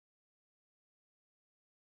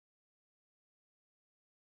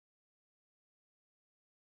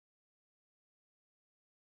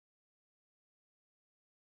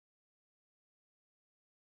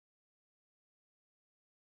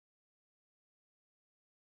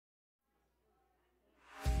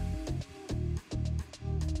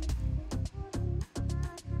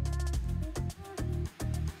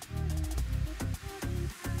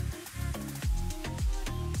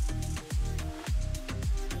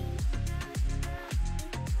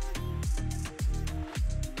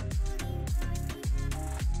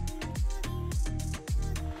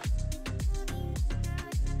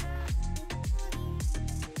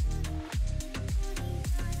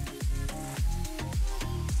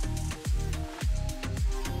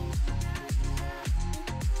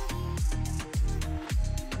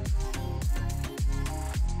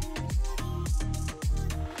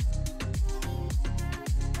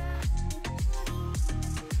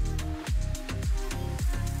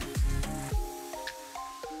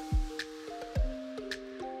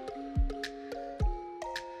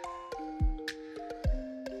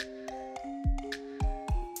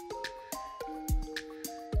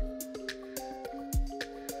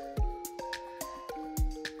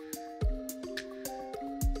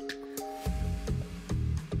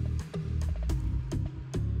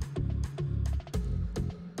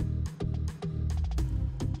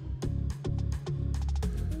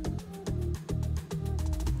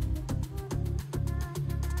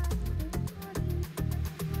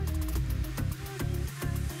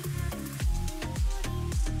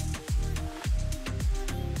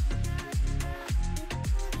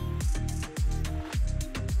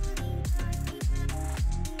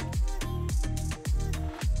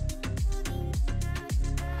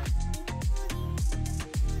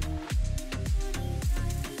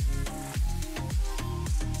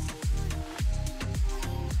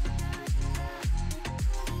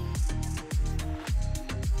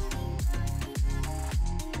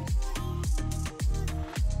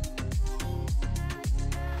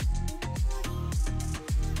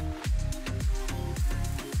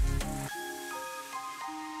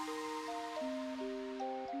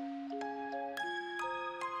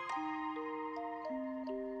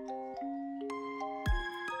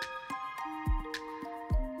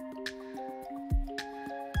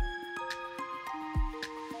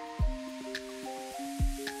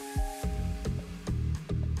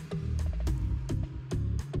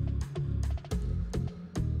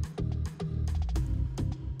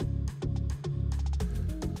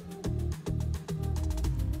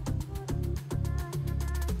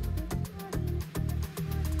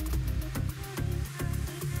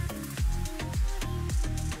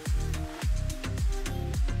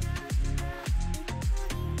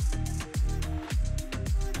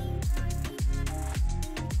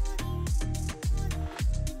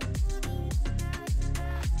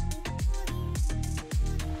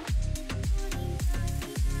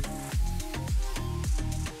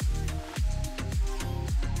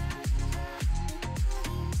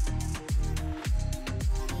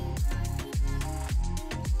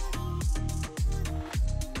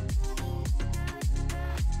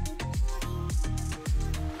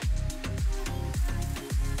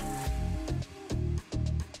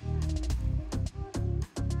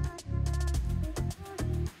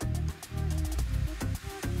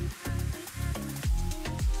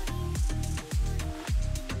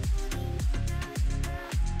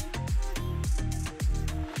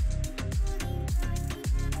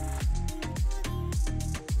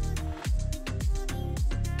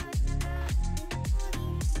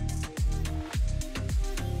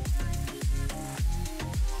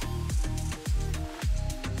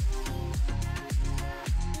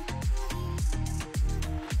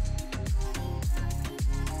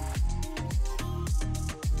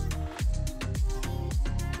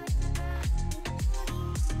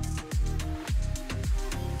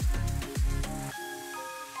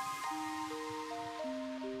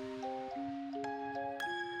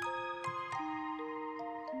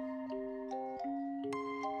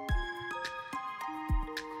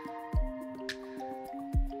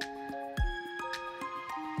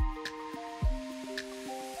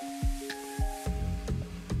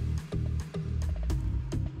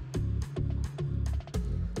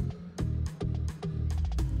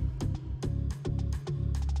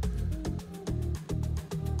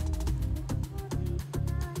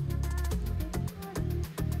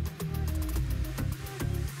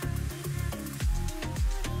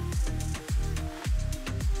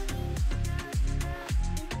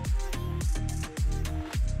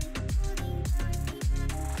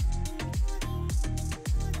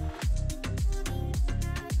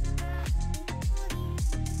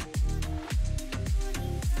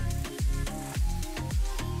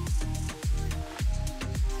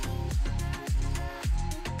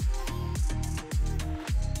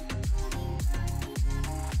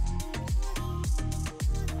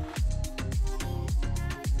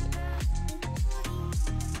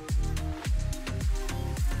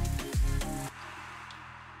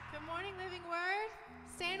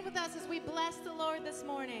this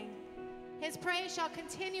morning. His praise shall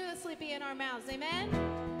continuously be in our mouths. Amen?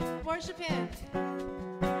 Worship him.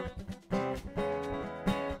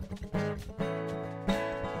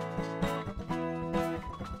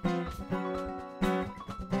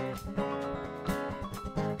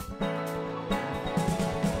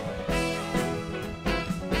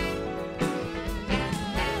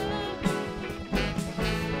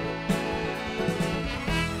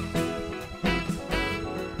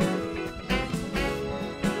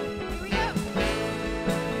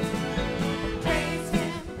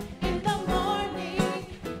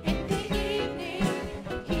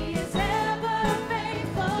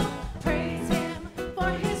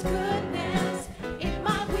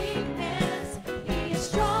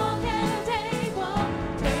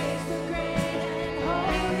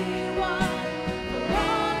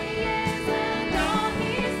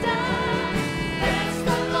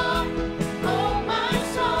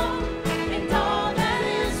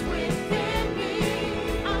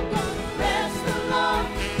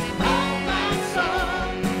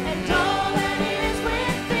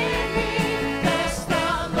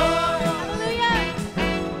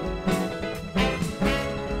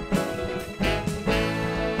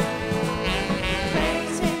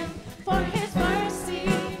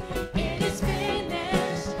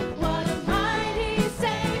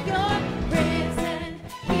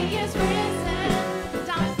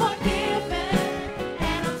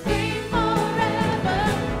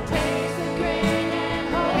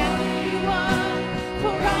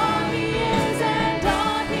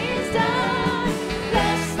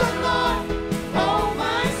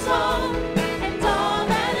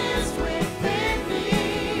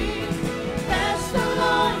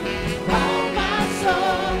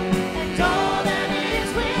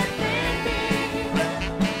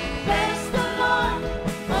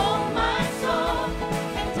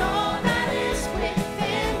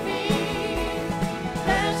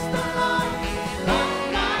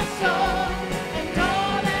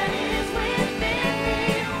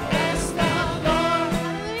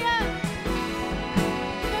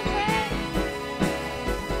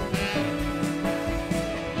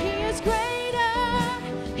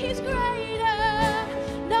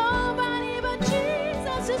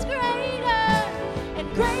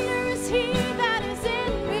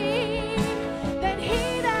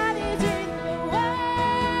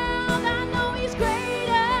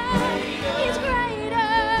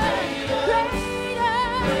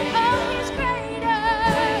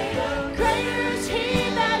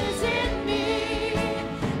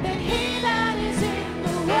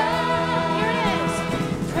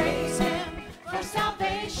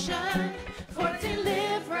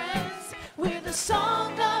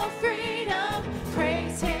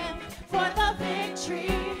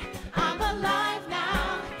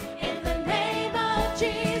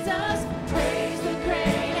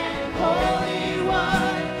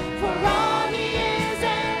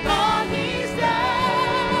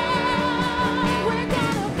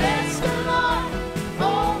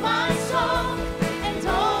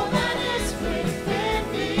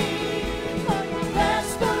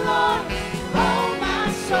 Bless the Lord, oh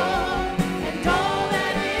my soul, and all that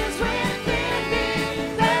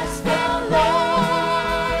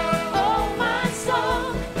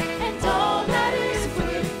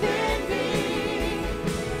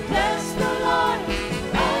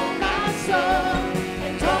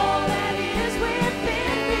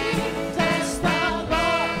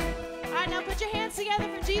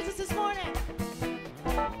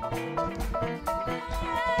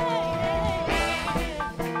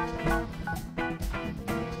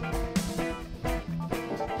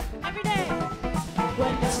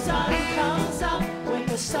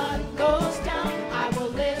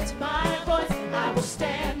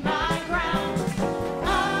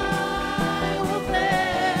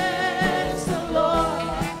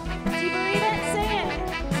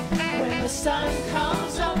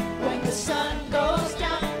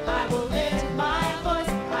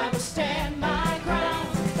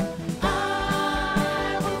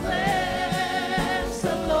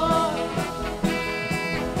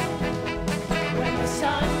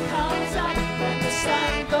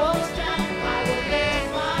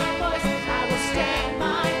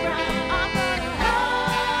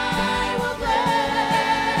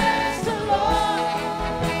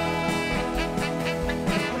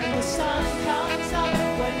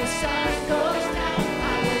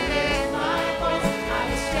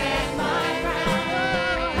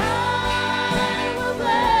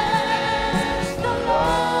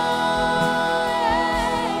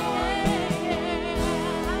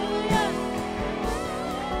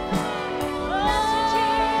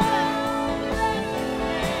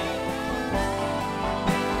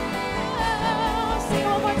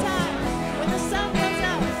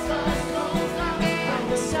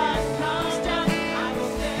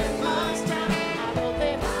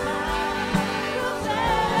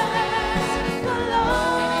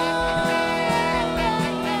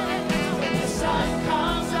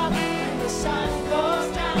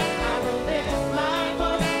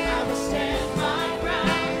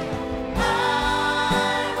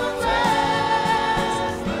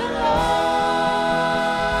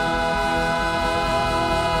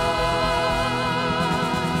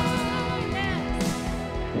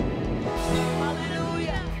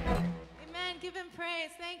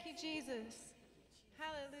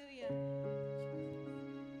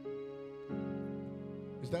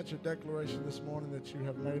that your declaration this morning, that you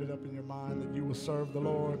have made it up in your mind that you will serve the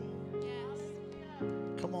Lord? Yes.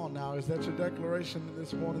 Come on now. Is that your declaration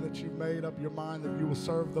this morning, that you've made up your mind that you will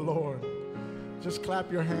serve the Lord? Just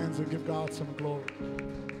clap your hands and give God some glory.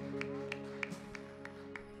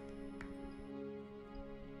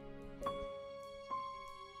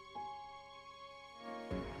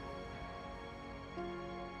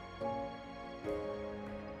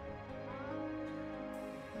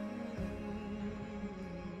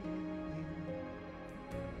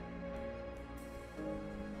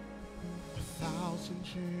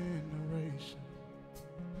 Generation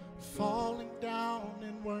falling down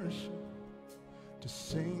in worship to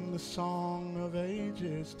sing the song of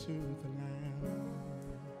ages to the Lamb.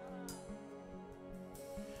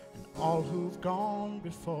 And all who've gone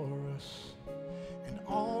before us and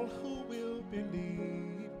all who will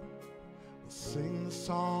believe will sing the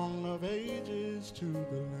song of ages to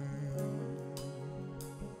the Lamb.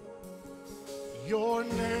 Your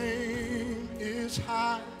name is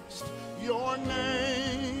highest, your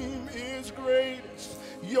name is greatest,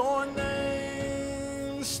 your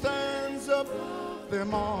name stands above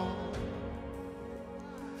them all.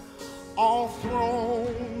 All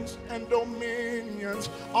thrones and dominions,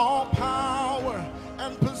 all power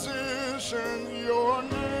and position, your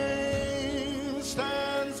name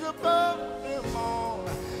stands above them all.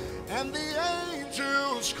 And the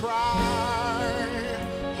angels cry,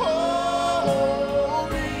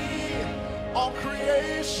 holy, all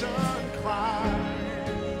creation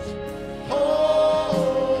cries,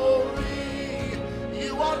 holy,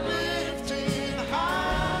 you are lifted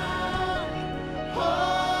high,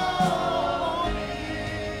 holy,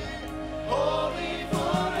 holy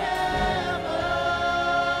forever.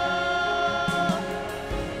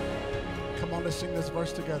 Come on, let's sing this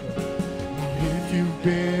verse together. If you've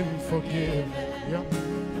been forgiven, yep.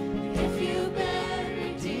 If you've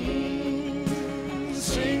been redeemed,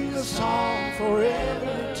 Sing the song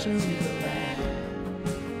forever to the Lamb.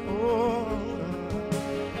 Oh,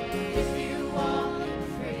 if you walk in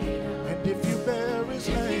freedom, and if you bear His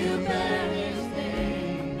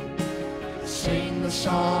name, sing the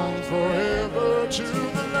song forever to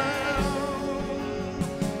the Lamb.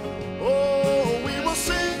 Oh, we will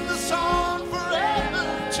sing the song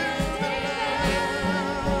forever to the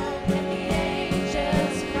Lamb. and the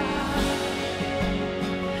angels cry,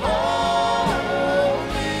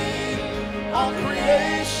 Holy, all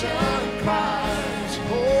creation cries,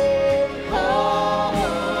 holy,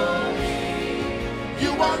 holy,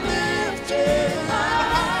 you are lifted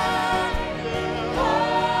high,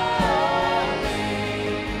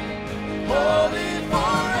 holy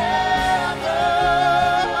forever.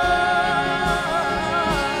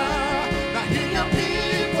 Now hear your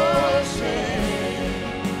people sing,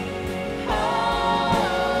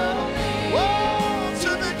 oh, to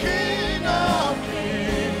the King of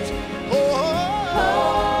Kings. Oh,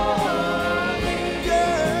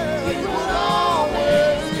 yeah, you will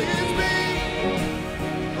always be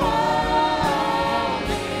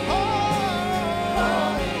holy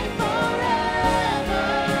forever.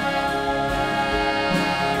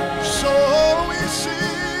 So we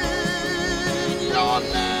sing, your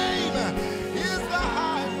name is the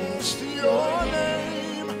highest, your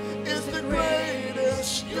name is the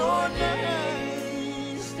greatest, your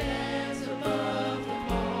name stands above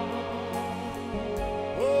them all.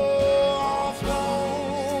 all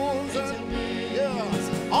thrones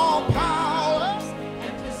and all powers.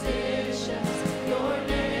 And positions, your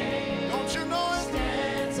name Don't you know it?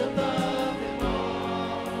 stands above them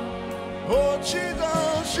all. Oh,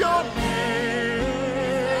 Jesus, your name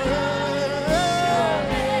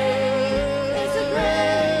It's the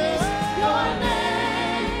greatest, your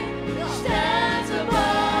name stands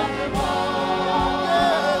above them all.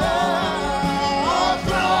 all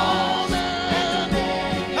thrones and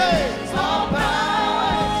Dominions, all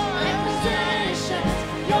powers and positions,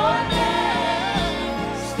 your name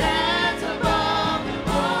stands above them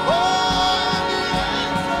all. all the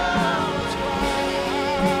angels cry,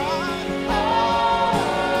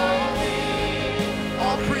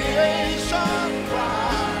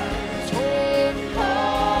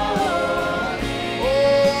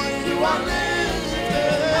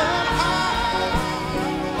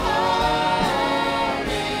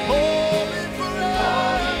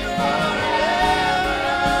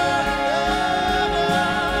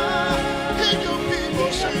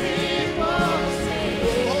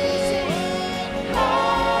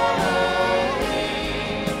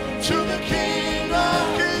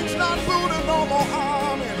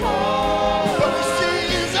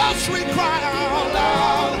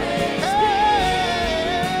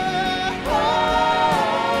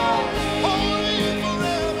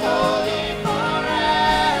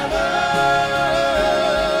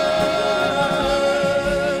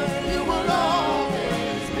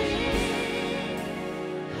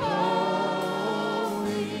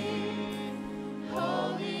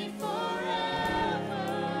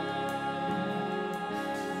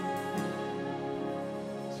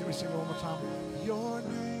 sing it one more time. Your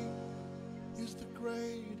name is the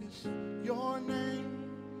greatest. Your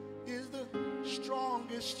name is the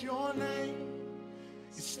strongest. Your name,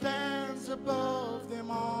 it stands above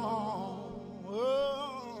them all.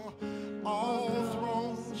 Oh, all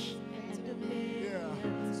thrones, yeah,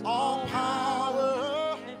 all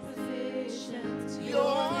power,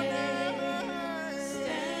 your name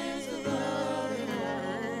stands above them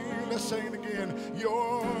all. Let's sing it again.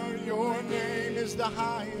 Your name is the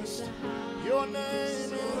highest. Your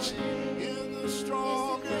name is the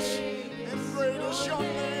strongest and greatest. Your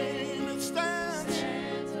name, it stands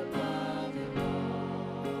above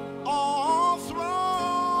all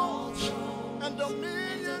thrones and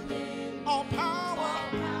dominion, all power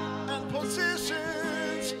and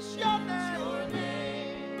positions. Your name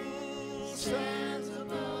stands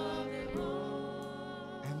above them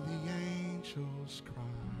all. And the angels cry,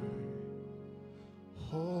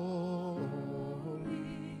 holy.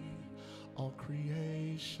 All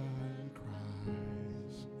creation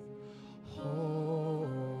cries, holy.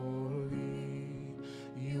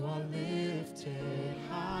 You are lifted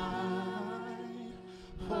high,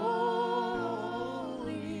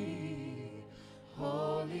 holy,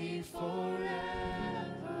 holy forever.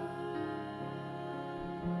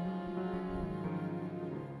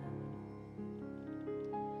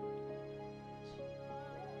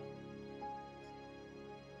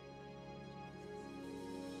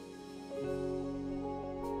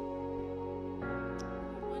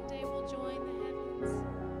 One day we'll join the heavens.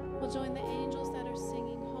 We'll join the angels that are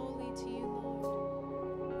singing holy to you,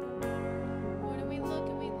 Lord. Lord, and we look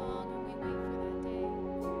and we long and we wait for that day.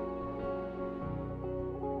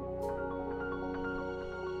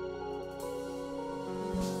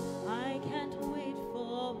 I can't wait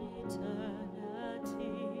for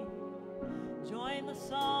eternity. Join the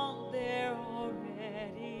song they're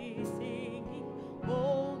already singing.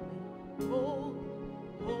 Holy, holy,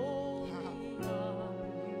 holy are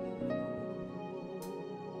you.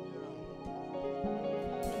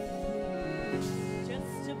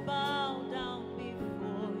 Just to bow down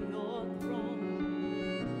before your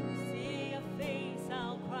throne. See your face,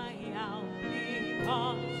 I'll cry out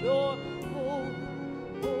because you're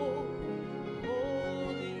holy.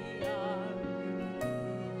 Holy are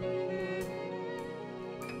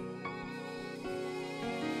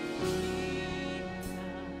Jesus,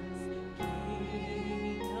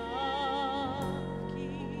 King of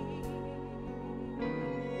Kings.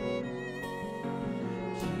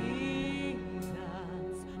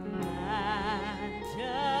 Jesus,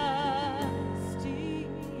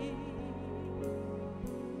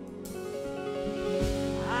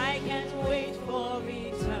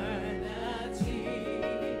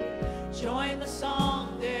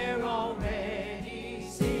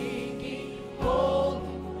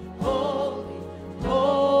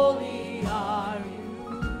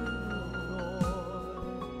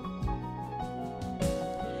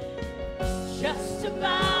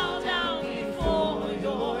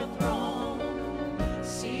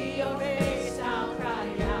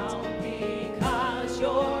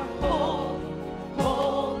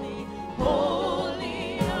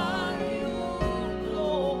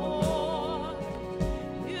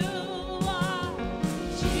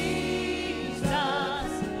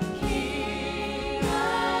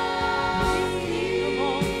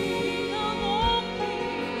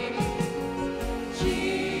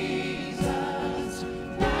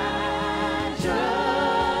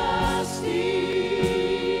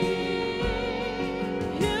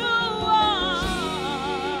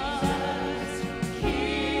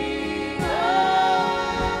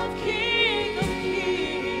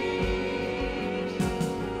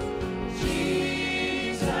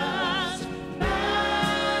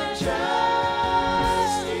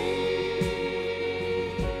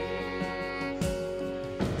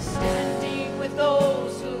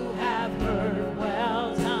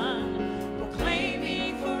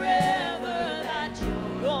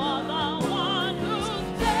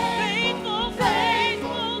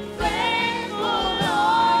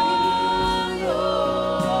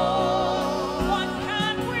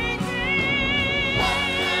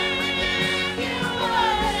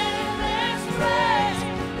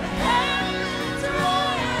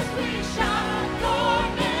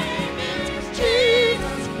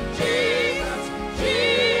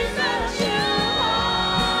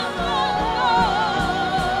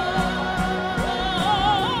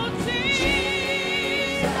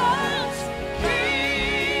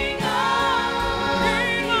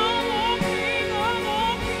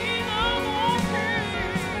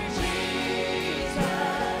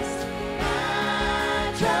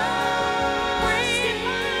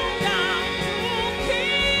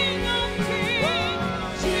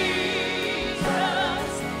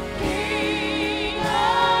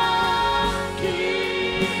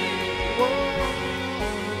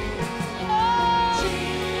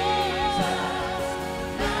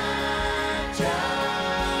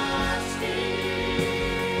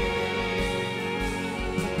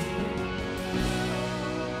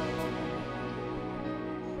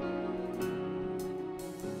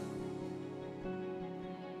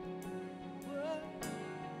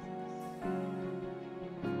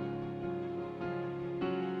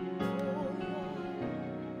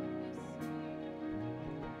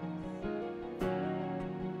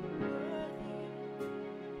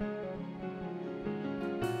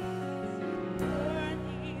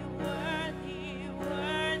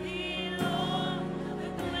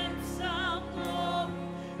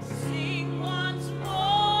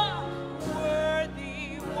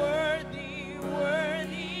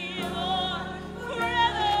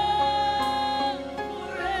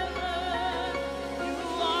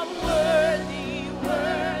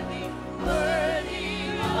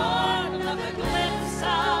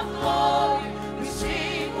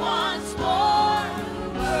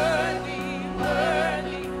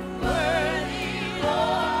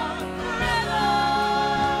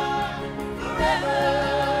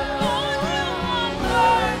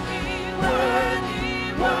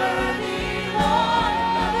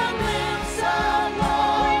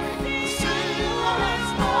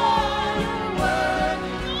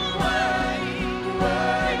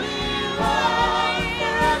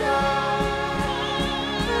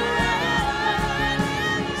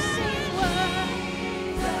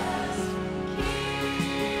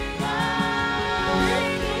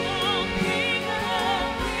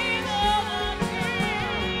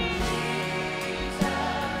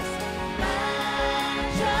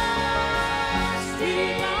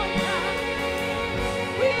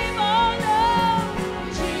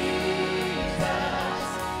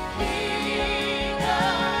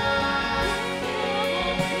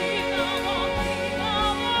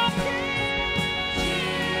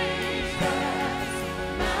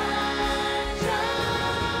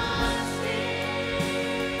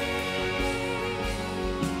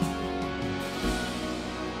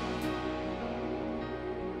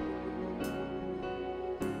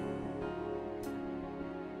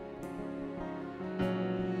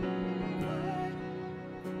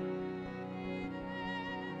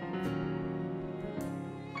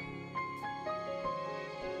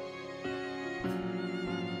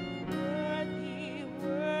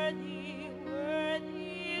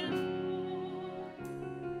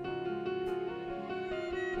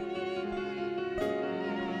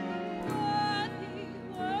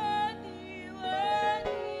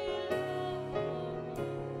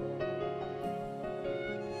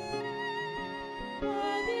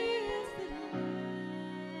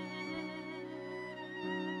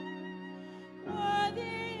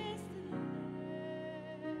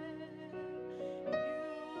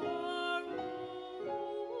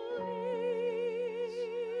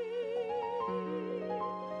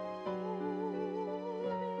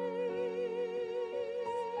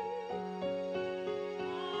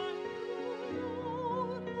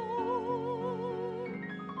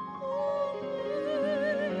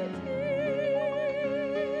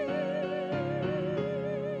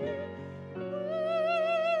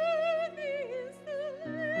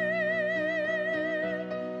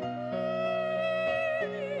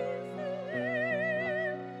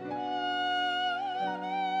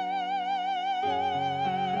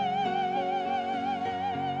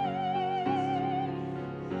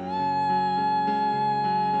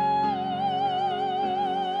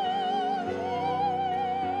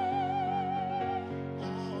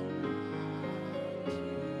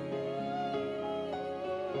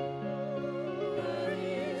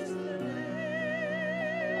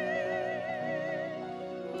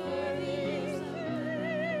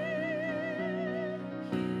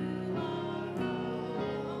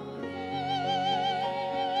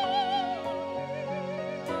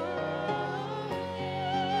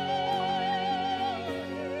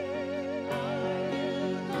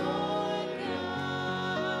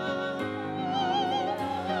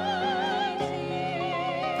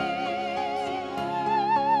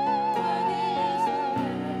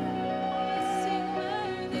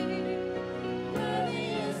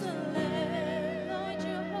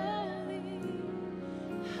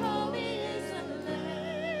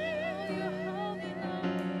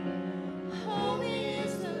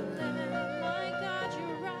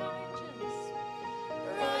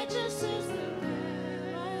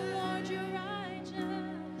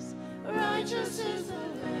 Righteous is the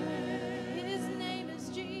Lamb. His name is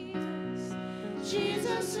Jesus.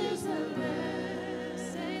 Jesus is the Lamb.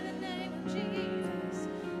 Say the name of Jesus.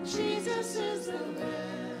 Jesus is the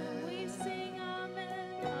Lamb. We sing amen.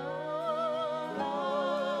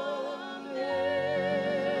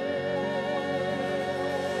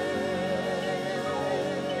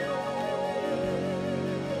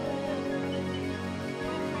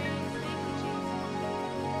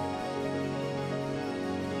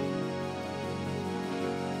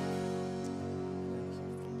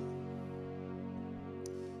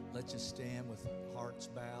 Let's just stand with hearts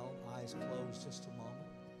bowed, eyes closed just a moment,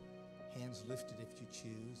 hands lifted if you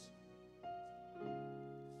choose.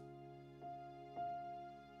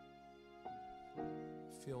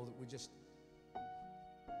 Feel that we just, I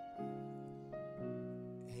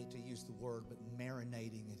hate to use the word, but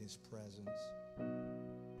marinating in His presence.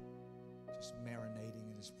 Just marinating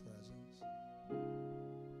in His presence.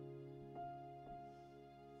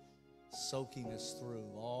 Soaking us through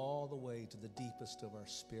all the way to the deepest of our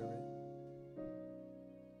spirit.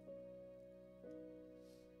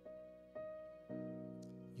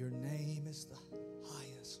 Your name is the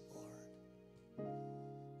highest, Lord.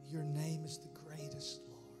 Your name is the greatest,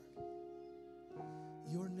 Lord.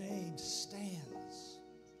 Your name stands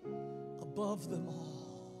above them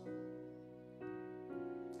all.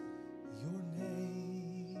 Your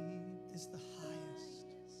name is the highest.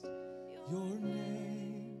 Your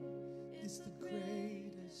name is the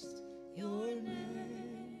greatest. Your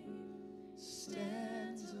name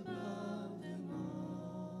stands above them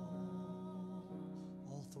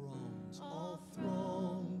all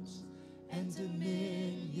thrones and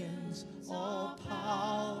dominions, all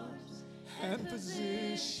powers and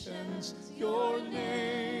positions. Your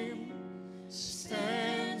name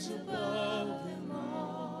stands above them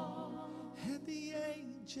all, and the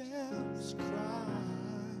angels cry,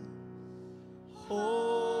 holy.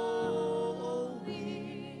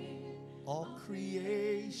 All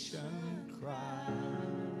creation cries,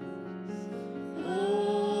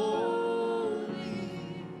 holy.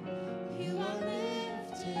 You are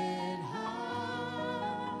lifted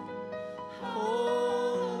high,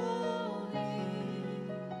 holy,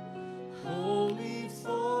 holy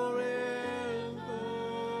forever.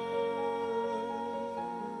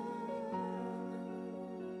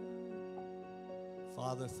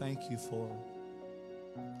 Father, thank you for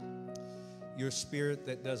your Spirit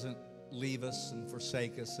that doesn't leave us and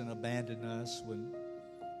forsake us and abandon us when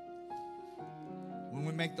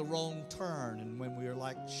we make the wrong turn and when we are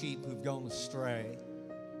like sheep who've gone astray.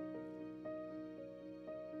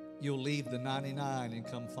 You'll leave the 99 and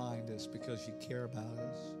come find us because you care about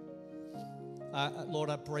us. Lord,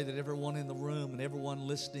 I pray that everyone in the room and everyone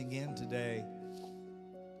listening in today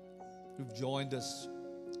who've joined us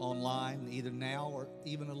online, either now or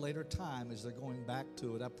even a later time as they're going back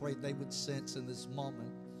to it, I pray they would sense in this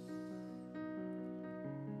moment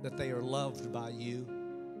that they are loved by you.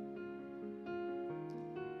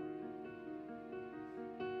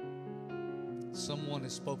 Someone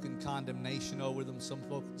has spoken condemnation over them, some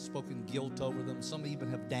spoken guilt over them, some even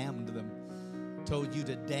have damned them, told you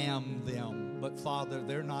to damn them. But Father,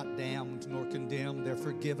 they're not damned nor condemned. They're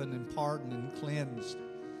forgiven and pardoned and cleansed.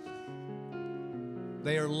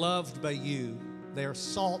 They are loved by you. They are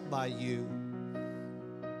sought by you.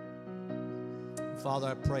 Father,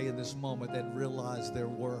 I pray in this moment they'd realize their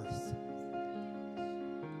worth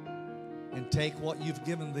and take what you've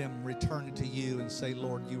given them, return it to you and say,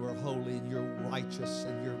 Lord, you are holy and you're righteous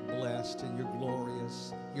and you're blessed and you're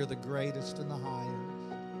glorious. You're the greatest and the highest.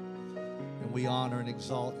 And we honor and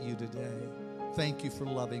exalt you today. Thank you for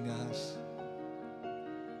loving us.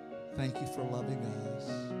 Thank you for loving us.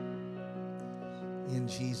 In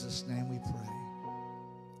Jesus' name we pray.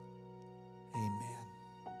 Amen.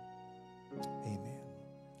 Amen.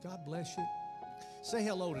 God bless you. Say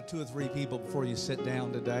hello to 2 or 3 people before you sit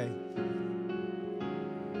down today.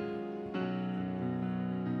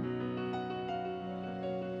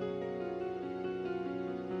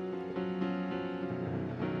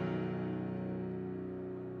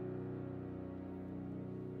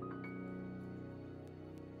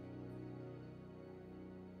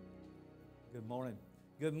 Good morning.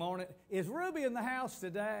 Good morning. Is Ruby in the house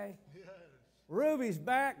today? Yes. Ruby's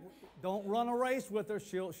back. Don't run a race with her.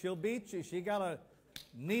 She'll beat you. She got a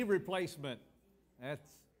knee replacement.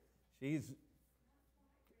 She's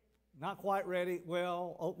not quite ready.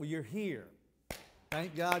 Well, you're here.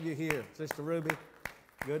 Thank God you're here, Sister Ruby.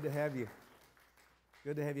 Good to have you.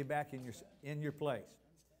 Good to have you back in your place.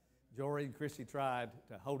 Jory and Chrissy tried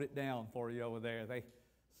to hold it down for you over there. They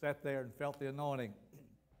sat there and felt the anointing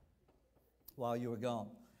while you were gone.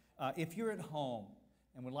 If you're at home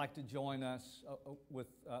and would like to join us with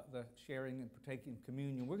the sharing and partaking of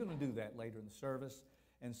communion, we're going to do that later in the service.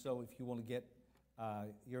 And so if you want to get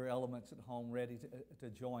your elements at home ready to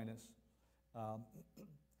join us,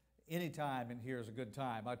 any time in here is a good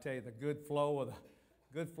time. I tell you, the good flow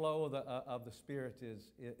of the Spirit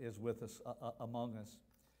is with us, among us.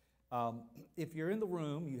 If you're in the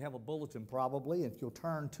room, you have a bulletin probably. If you'll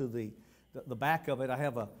turn to the back of it, I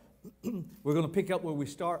have a. We're going to pick up where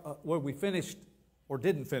we finished or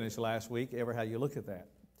didn't finish last week. Ever how you look at that?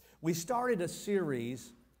 We started a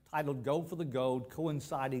series titled "Go for the Gold,"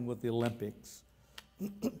 coinciding with the Olympics.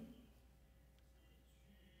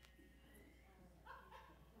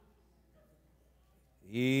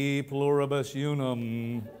 E pluribus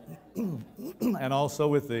unum, and also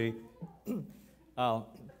with the.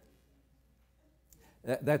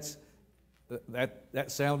 That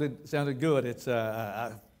sounded good. It's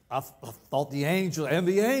I thought the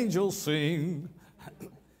angels sing.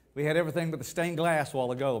 We had everything but the stained glass a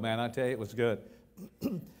while ago, man. I tell you, it was good.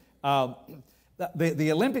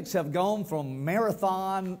 The Olympics have gone from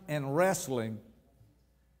marathon and wrestling,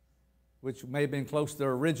 which may have been close to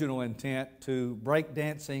their original intent, to break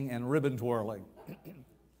dancing and ribbon twirling.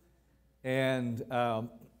 And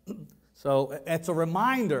so it's a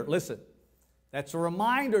reminder, listen, that's a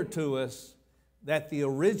reminder to us that the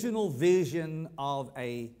original vision of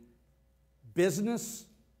a business,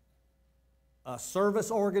 a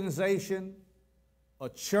service organization, a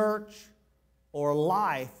church, or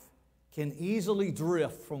life can easily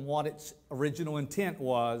drift from what its original intent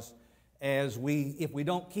was if we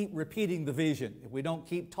don't keep repeating the vision, if we don't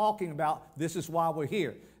keep talking about this is why we're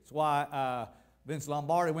here. It's why Vince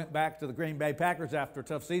Lombardi went back to the Green Bay Packers after a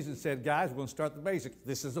tough season and said, guys, we're going to start the basics.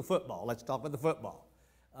 This is the football. Let's talk about the football.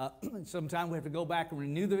 Sometimes we have to go back and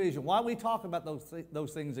renew the vision. Why we talk about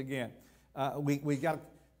those things again? We got to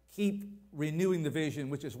keep renewing the vision,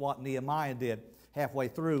 which is what Nehemiah did halfway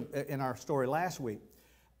through in our story last week.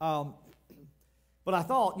 But I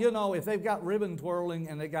thought, if they've got ribbon twirling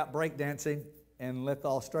and they got break dancing, and let the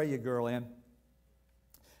Australia girl in,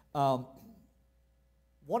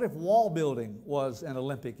 what if wall building was an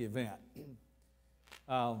Olympic event?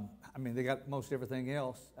 They got most everything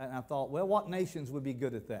else. And I thought, well, what nations would be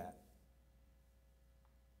good at that?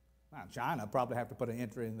 Well, China probably have to put an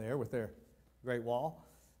entry in there with their Great Wall.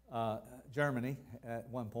 Germany at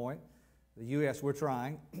one point. The U.S. we're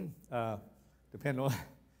trying.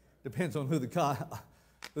 Depends on who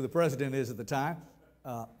the president is at the time.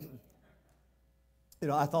 I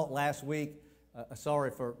thought last week,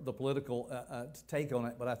 sorry for the political take on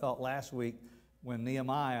it, but I thought last week when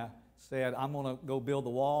Nehemiah said, I'm going to go build the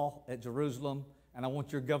wall at Jerusalem, and I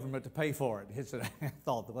want your government to pay for it. He said, I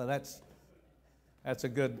thought, well, that's a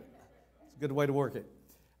good way to work it.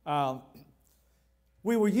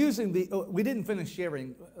 We didn't finish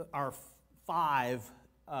sharing our 5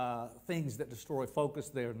 things that destroy focus.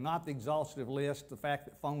 They're not the exhaustive list. The fact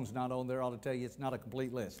that phone's not on there ought to tell you it's not a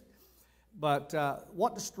complete list. But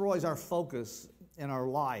what destroys our focus in our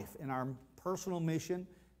life, in our personal mission,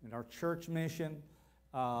 in our church mission,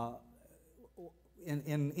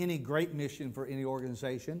 in any great mission for any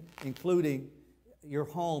organization, including your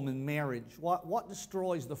home and marriage? What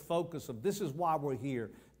destroys the focus of this is why we're here,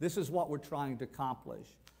 this is what we're trying to accomplish?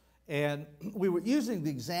 And we were using the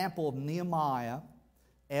example of Nehemiah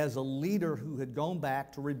as a leader who had gone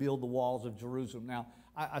back to rebuild the walls of Jerusalem. Now,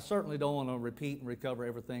 I certainly don't want to repeat and recover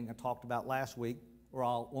everything I talked about last week, or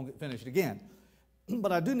I won't get finished again.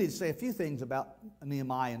 But I do need to say a few things about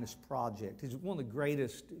Nehemiah and this project. He's one of the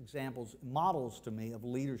greatest examples, models to me, of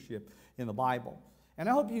leadership in the Bible. And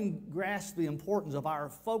I hope you can grasp the importance of our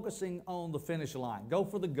focusing on the finish line. Go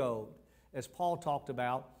for the gold, as Paul talked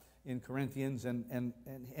about in Corinthians and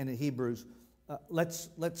in Hebrews.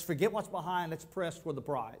 Let's forget what's behind. Let's press for the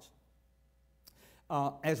prize.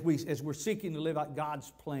 As we're seeking to live out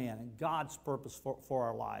God's plan and God's purpose for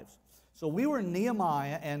our lives. So we were in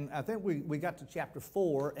Nehemiah, and I think we got to chapter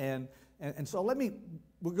 4, and so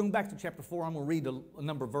we're going back to chapter 4. I'm going to read a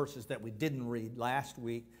number of verses that we didn't read last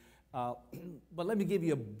week, but let me give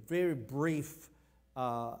you a very brief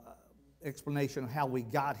explanation of how we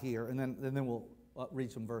got here, and then we'll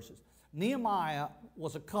read some verses. Nehemiah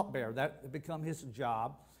was a cupbearer. That had become his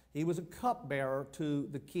job. He was a cupbearer to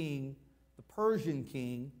the king, the Persian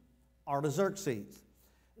king, Artaxerxes.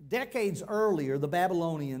 Decades earlier, the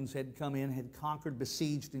Babylonians had come in, had conquered,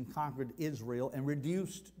 besieged, and conquered Israel and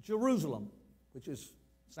reduced Jerusalem, which is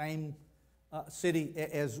the same city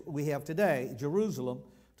as we have today, Jerusalem,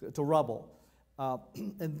 to rubble.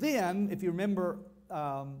 And then, if you remember,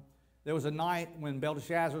 there was a night when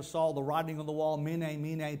Belteshazzar saw the writing on the wall, Mene,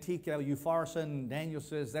 Mene, Tekel, Upharsin. Daniel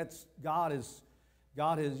says, that's God is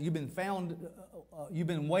you've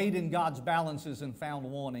been weighed in God's balances and found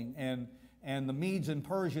wanting, and the Medes and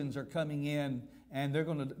Persians are coming in, and they're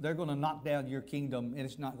going to knock down your kingdom, and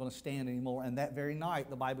it's not going to stand anymore. And that very night,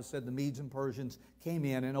 the Bible said the Medes and Persians came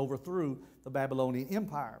in and overthrew the Babylonian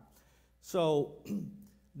Empire. So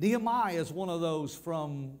Nehemiah is one of those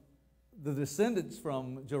from the descendants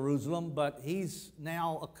from Jerusalem, but he's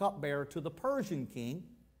now a cupbearer to the Persian king.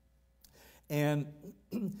 And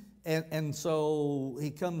so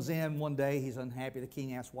he comes in one day, he's unhappy. The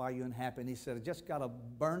king asks, "Why are you unhappy?" And he said, "I just got a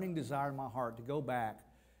burning desire in my heart to go back.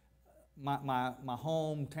 My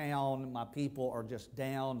hometown, my people are just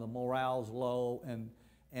down, the morale's low, and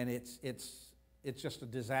it's just a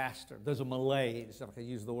disaster. There's a malaise," if I can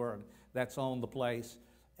use the word, that's on the place.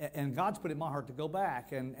 And God's put it in my heart to go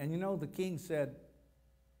back. And you know, the king said,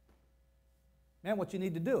 "Man, what you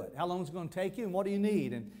need to do it? How long is it going to take you, and what do you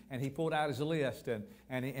need?" And he pulled out his list,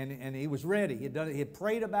 and he was ready. He had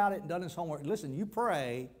prayed about it and done his homework. Listen, you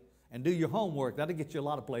pray and do your homework. That'll get you a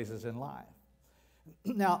lot of places in life.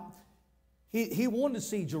 Now, he wanted to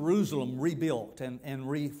see Jerusalem rebuilt and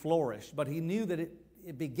reflourished, but he knew that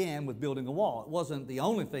it began with building a wall. It wasn't the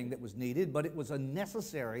only thing that was needed, but it was a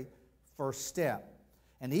necessary first step.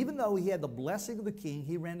 And even though he had the blessing of the king,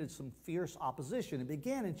 he ran into some fierce opposition. It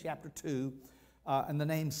began in chapter 2, and the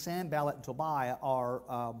names Sanballat and Tobiah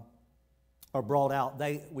are brought out.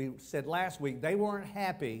 We said last week, they weren't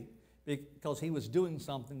happy because he was doing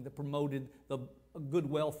something that promoted the good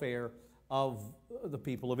welfare of the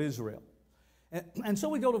people of Israel. And so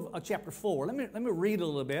we go to chapter 4. Let me read a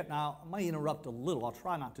little bit. Now, I may interrupt a little. I'll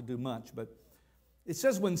try not to do much. But it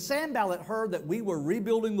says, "When Sanballat heard that we were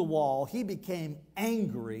rebuilding the wall, he became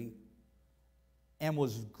angry and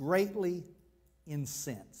was greatly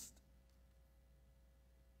incensed."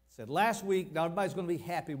 It said last week, not everybody's going to be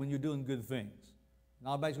happy when you're doing good things.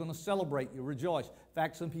 Not everybody's going to celebrate you, rejoice. In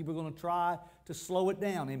fact, some people are going to try to slow it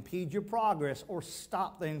down, impede your progress, or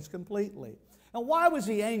stop things completely. Now, why was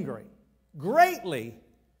he angry? Greatly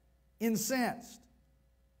incensed.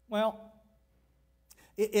 Well,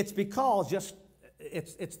 it's because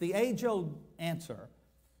it's the age-old answer.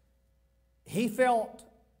 He felt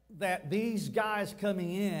that these guys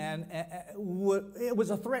coming in, it was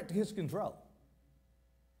a threat to his control.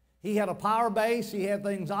 He had a power base, he had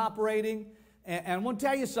things operating, and I want to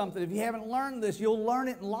tell you something, if you haven't learned this, you'll learn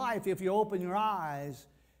it in life if you open your eyes.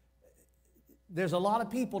 There's a lot of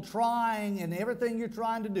people trying, and everything you're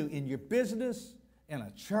trying to do in your business, in a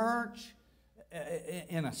church,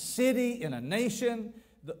 in a city, in a nation,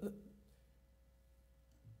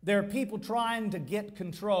 there are people trying to get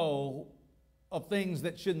control of things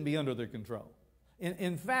that shouldn't be under their control.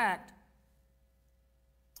 In fact,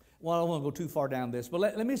 well, I don't want to go too far down this, but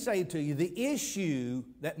let me say to you, the issue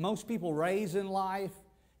that most people raise in life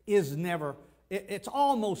is it's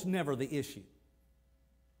almost never the issue.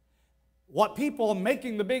 What people are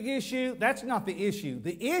making the big issue, that's not the issue.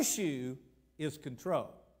 The issue is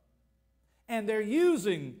control. And they're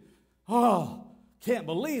using, can't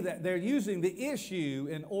believe that, they're using the issue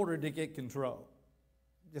in order to get control.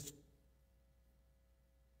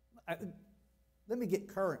 Let me get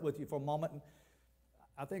current with you for a moment.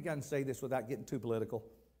 I think I can say this without getting too political.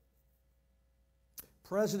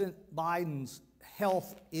 President Biden's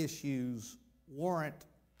health issues weren't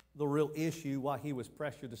the real issue why he was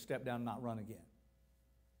pressured to step down and not run again.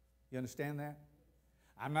 You understand that?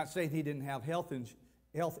 I'm not saying he didn't have health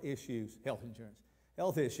issues.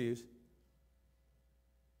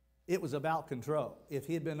 It was about control. If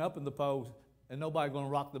he had been up in the post and nobody going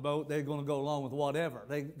to rock the boat, they're going to go along with whatever.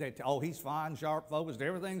 He's fine, sharp, focused,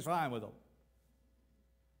 everything's fine with him.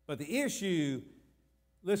 But the issue,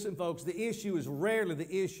 listen folks, the issue is rarely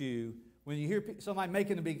the issue. When you hear somebody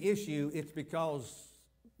making a big issue, it's because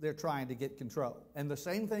they're trying to get control. And the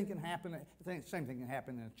same thing can happen. Same thing can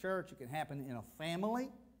happen in a church. It can happen in a family.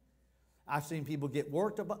 I've seen people get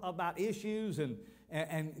worked about issues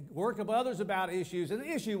and work up others about issues. And the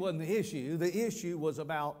issue wasn't the issue. The issue was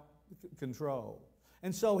about control.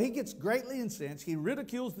 And so he gets greatly incensed. He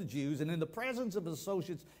ridicules the Jews. And in the presence of his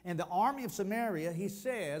associates and the army of Samaria, he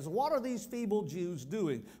says, "What are these feeble Jews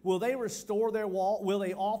doing? Will they restore their wall? Will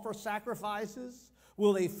they offer sacrifices?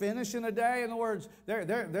 Will they finish in a day?" In other words, they're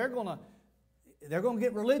going to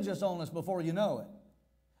get religious on us before you know it.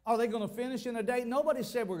 Are they going to finish in a day? Nobody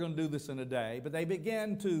said we're going to do this in a day, but they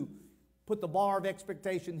began to put the bar of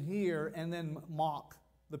expectation here and then mock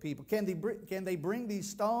the people. Can they bring these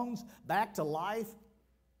stones back to life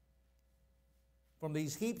from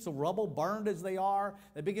these heaps of rubble, burned as they are?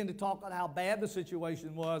 They begin to talk about how bad the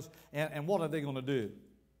situation was and what are they going to do.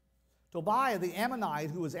 Tobiah the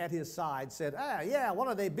Ammonite, who was at his side, said, yeah, what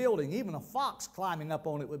are they building? Even a fox climbing up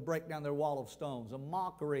on it would break down their wall of stones. A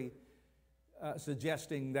mockery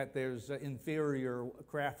suggesting that there's inferior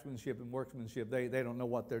craftsmanship and workmanship. They don't know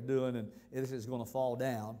what they're doing, and this is going to fall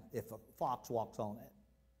down if a fox walks on it.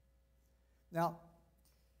 Now,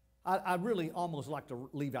 I really almost like to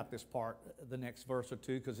leave out this part, the next verse or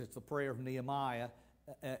two, because it's the prayer of Nehemiah,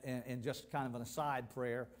 and just kind of an aside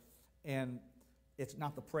prayer. And it's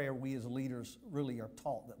not the prayer we as leaders really are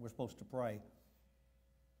taught that we're supposed to pray.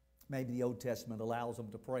 Maybe the Old Testament allows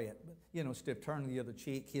them to pray it. But, instead of turning the other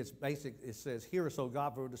cheek, it says, "Hear us, O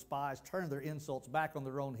God, for we despise. Turn their insults back on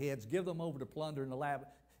their own heads. Give them over to plunder and the lab.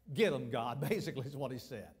 Get them, God," basically is what he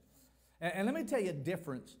said. And let me tell you a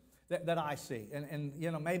difference that I see. And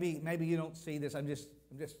maybe you don't see this. I'm just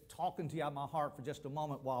talking to you out of my heart for just a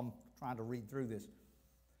moment while I'm trying to read through this.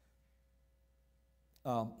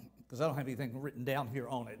 Because I don't have anything written down here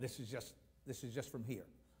on it. This is just from here.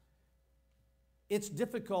 It's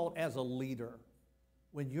difficult as a leader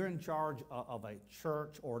when you're in charge of a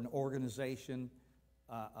church or an organization,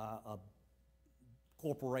 a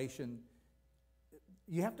corporation.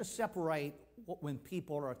 You have to separate when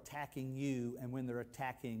people are attacking you and when they're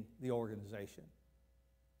attacking the organization.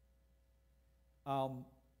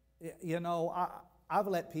 I've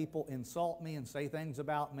let people insult me and say things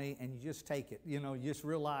about me, and you just take it. You just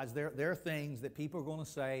realize there are things that people are going to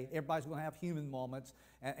say. Everybody's going to have human moments.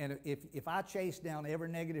 And if I chase down every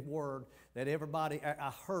negative word that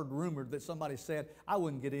I heard rumored that somebody said, I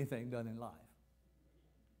wouldn't get anything done in life.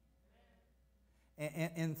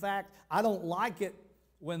 And in fact, I don't like it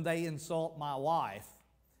when they insult my wife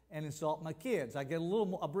and insult my kids. I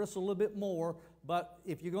bristle a little bit more, but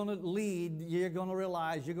if you're going to lead, you're going to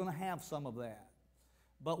realize you're going to have some of that.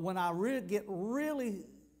 But when I really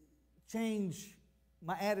change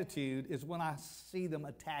my attitude is when I see them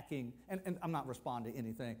attacking, and I'm not responding to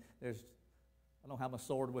anything. I don't have my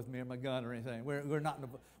sword with me or my gun or anything. We're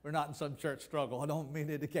not in some church struggle. I don't mean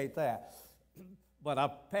to indicate that. But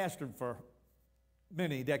I've pastored for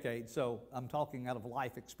many decades, so I'm talking out of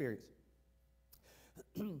life experience.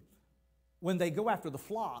 When they go after the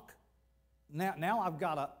flock, now I've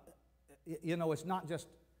got to, it's not just,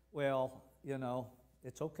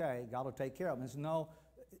 it's okay, God will take care of them. It's no,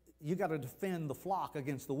 you got to defend the flock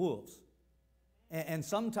against the wolves. And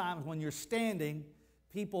sometimes when you're standing,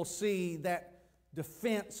 people see that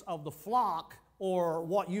defense of the flock or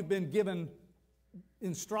what you've been given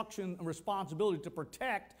instruction and responsibility to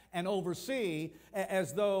protect and oversee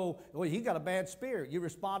as though, you got a bad spirit. You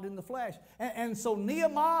respond in the flesh. And so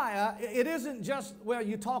Nehemiah, it isn't just,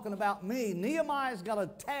 you're talking about me. Nehemiah's got a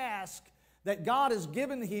task that God has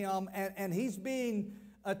given him, and he's being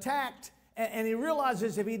attacked, and he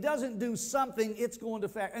realizes if he doesn't do something, it's going to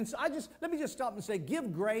affect. And so let me just stop and say,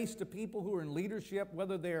 give grace to people who are in leadership,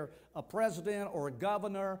 whether they're a president or a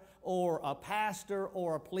governor or a pastor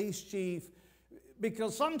or a police chief,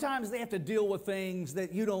 because sometimes they have to deal with things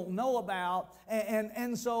that you don't know about,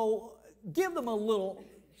 and so give them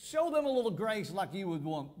show them a little grace like you would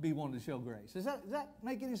be wanting to show grace. Does that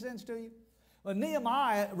make any sense to you? But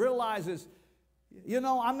Nehemiah realizes,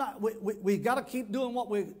 we got to keep doing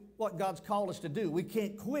what God's called us to do. We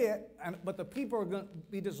can't quit, but the people are going to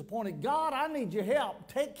be disappointed. God, I need your help.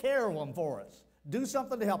 Take care of them for us. Do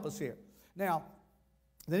something to help us here. Now,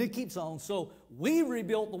 then he keeps on. So we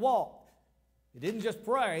rebuilt the wall. He didn't just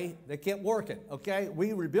pray. They kept working, okay?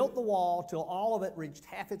 We rebuilt the wall till all of it reached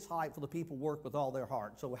half its height, for the people worked with all their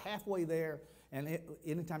heart. So we're halfway there, and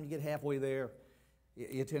anytime you get halfway there,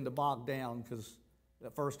 you tend to bog down because the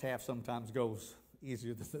first half sometimes goes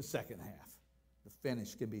easier than the second half. The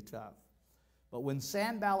finish can be tough. But when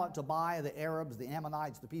Sanballat, Tobiah, the Arabs, the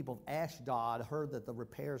Ammonites, the people of Ashdod heard that the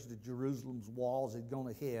repairs to Jerusalem's walls had gone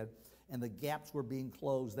ahead and the gaps were being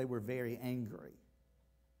closed, they were very angry.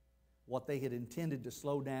 What they had intended to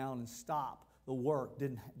slow down and stop the work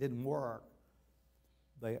didn't work.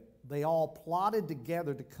 They all plotted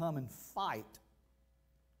together to come and fight,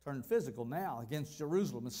 turn physical now, against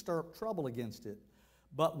Jerusalem and stir up trouble against it.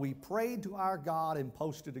 But we prayed to our God and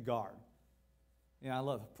posted a guard. I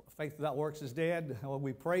love faith without works is dead.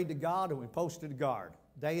 We prayed to God and we posted a guard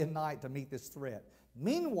day and night to meet this threat.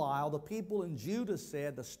 Meanwhile, the people in Judah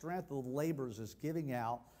said the strength of the laborers is giving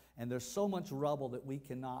out, and there's so much rubble that we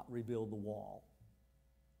cannot rebuild the wall.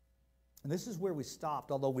 And this is where we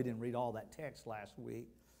stopped, although we didn't read all that text last week.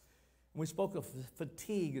 And we spoke of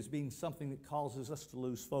fatigue as being something that causes us to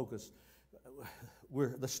lose focus.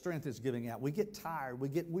 The strength is giving out. We get tired. We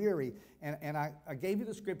get weary. And I gave you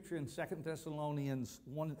the scripture in 2 Thessalonians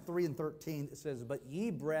 3 and 13. It says, "But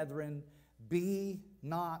ye, brethren, be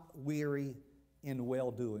not weary in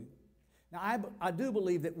well-doing." Now, I do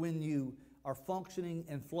believe that when you are functioning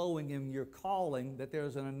and flowing in your calling, that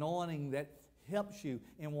there's an anointing that helps you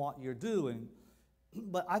in what you're doing.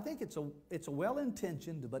 But I think it's a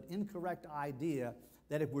well-intentioned but incorrect idea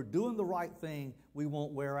that if we're doing the right thing, we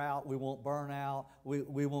won't wear out, we won't burn out,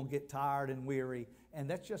 we won't get tired and weary, and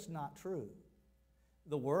that's just not true.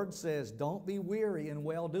 The Word says, don't be weary in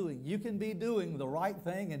well-doing. You can be doing the right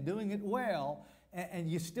thing and doing it well, and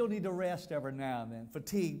you still need to rest every now and then.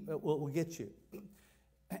 Fatigue will get you.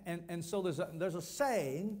 And so there's a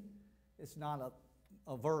saying, it's not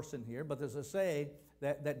a verse in here, but there's a saying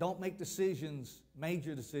that don't make decisions,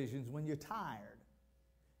 major decisions, when you're tired.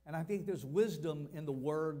 And I think there's wisdom in the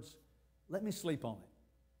words, let me sleep on it.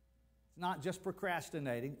 It's not just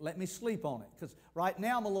procrastinating, let me sleep on it. Because right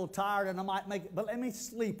now I'm a little tired and I might make it, but let me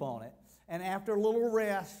sleep on it. And after a little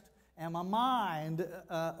rest and my mind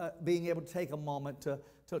being able to take a moment to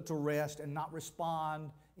rest and not respond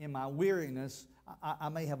in my weariness, I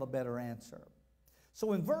may have a better answer.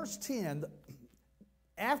 So in verse 10,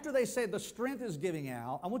 after they say the strength is giving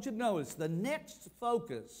out, I want you to notice the next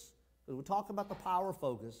focus, because we're talking about the power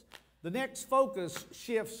focus, the next focus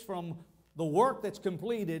shifts from the work that's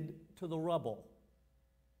completed to the rubble.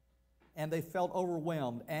 And they felt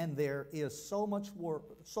overwhelmed, and there is so much work,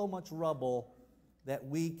 so much rubble that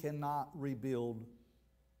we cannot rebuild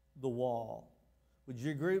the wall. Would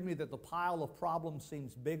you agree with me that the pile of problems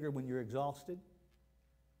seems bigger when you're exhausted?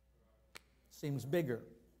 Seems bigger.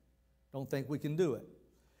 Don't think we can do it.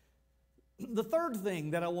 The third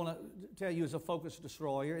thing that I want to tell you is a focus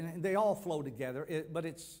destroyer, and they all flow together, but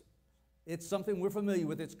it's something we're familiar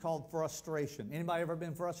with. It's called frustration. Anybody ever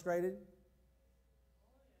been frustrated?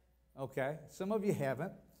 Okay, some of you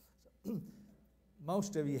haven't.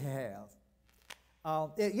 Most of you have.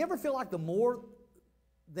 You ever feel like the more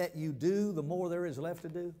that you do, the more there is left to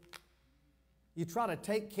do? You try to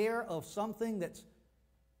take care of something that's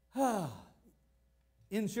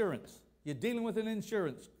insurance. You're dealing with an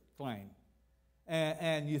insurance claim.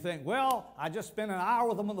 And you think, well, I just spent an hour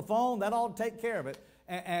with them on the phone, that ought to take care of it.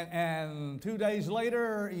 And 2 days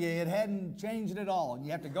later, it hadn't changed at all. And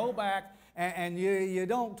you have to go back, and you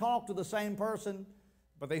don't talk to the same person,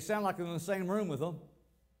 but they sound like they're in the same room with them.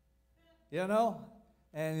 You know?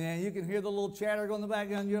 And you can hear the little chatter go in the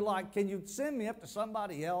background. You're like, can you send me up to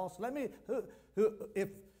somebody else?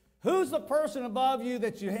 Who's the person above you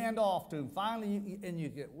that you hand off to? Finally, you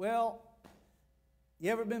get, well, you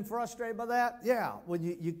ever been frustrated by that? Yeah. When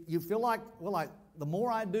you feel like, well, the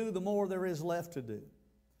more I do, the more there is left to do.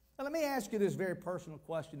 Now, let me ask you this very personal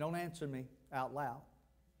question. Don't answer me out loud.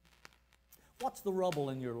 What's the rubble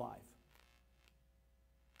in your life?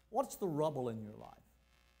 What's the rubble in your life?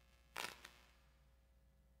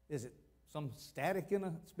 Is it some static in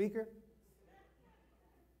a speaker?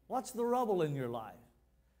 What's the rubble in your life?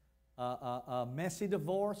 A messy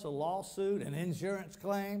divorce, a lawsuit, an insurance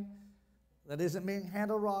claim that isn't being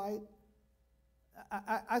handled right?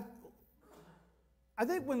 I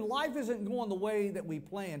think when life isn't going the way that we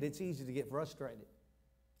planned, it's easy to get frustrated.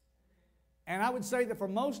 And I would say that for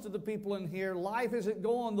most of the people in here, life isn't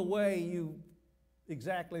going the way you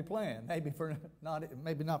exactly planned. Maybe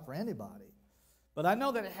not for anybody. But I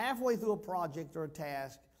know that halfway through a project or a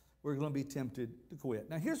task, we're going to be tempted to quit.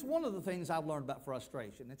 Now, here's one of the things I've learned about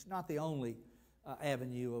frustration. It's not the only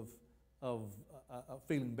avenue of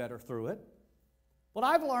feeling better through it. But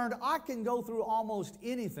I've learned I can go through almost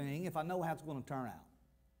anything if I know how it's going to turn out.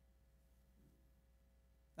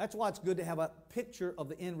 That's why it's good to have a picture of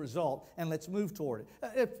the end result, and let's move toward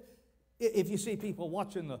it. If you see people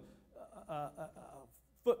watching the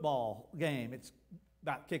football game, it's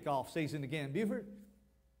about kickoff season again in Beaufort.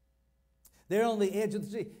 They're on the edge of the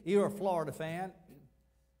seat. You're a Florida fan.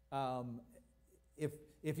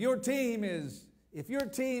 If your team is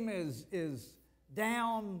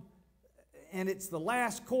down and it's the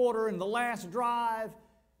last quarter and the last drive,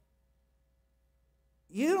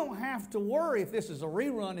 you don't have to worry if this is a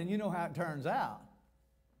rerun and you know how it turns out.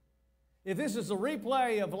 If this is a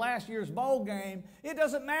replay of last year's bowl game, it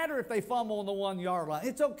doesn't matter if they fumble on the 1 yard line.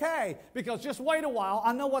 It's okay, because just wait a while,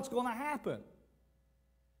 I know what's going to happen.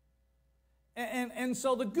 And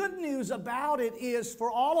so the good news about it is,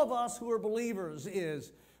 for all of us who are believers,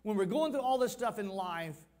 is when we're going through all this stuff in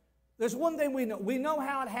life, there's one thing we know. We know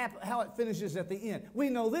how it finishes at the end. We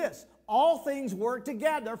know this. All things work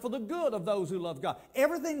together for the good of those who love God.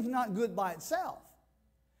 Everything's not good by itself.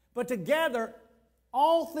 But together,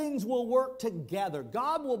 all things will work together.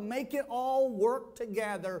 God will make it all work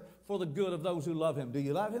together for the good of those who love Him. Do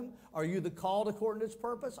you love Him? Are you the called according to His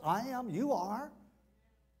purpose? I am. You are.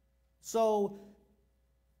 So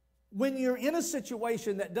when you're in a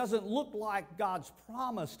situation that doesn't look like God's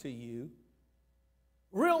promise to you,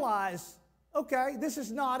 realize, okay, this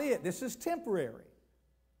is not it. This is temporary.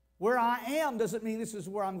 Where I am doesn't mean this is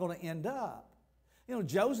where I'm going to end up. You know,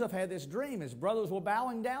 Joseph had this dream. His brothers were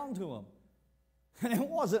bowing down to him. And it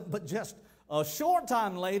wasn't but just a short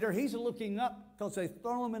time later, he's looking up because they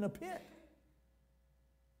throw him in a pit.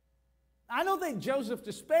 I don't think Joseph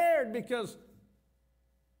despaired because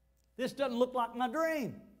this doesn't look like my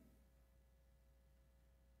dream.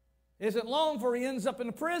 Isn't long before he ends up in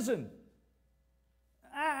a prison.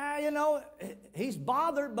 You know, he's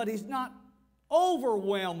bothered, but he's not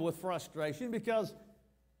overwhelmed with frustration because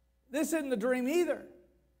this isn't the dream either.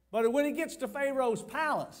 But when he gets to Pharaoh's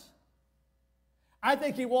palace, I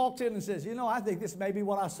think he walked in and says, you know, I think this may be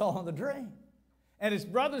what I saw in the dream. And his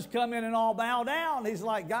brothers come in and all bow down. He's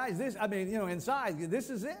like, guys, inside, this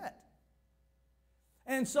is it.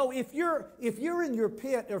 And so if you're in your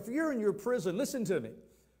pit or if you're in your prison, listen to me.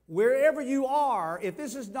 Wherever you are, if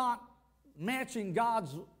this is not matching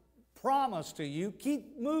God's promise to you,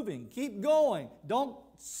 keep moving, keep going. Don't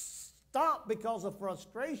stop because of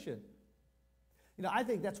frustration. You know, I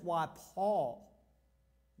think that's why Paul,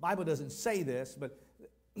 the Bible doesn't say this, but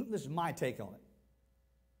this is my take on it.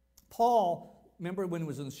 Paul, remember when he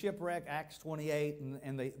was in the shipwreck, Acts 28,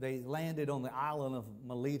 and they landed on the island of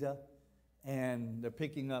Melita, and they're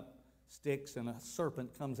picking up sticks, and a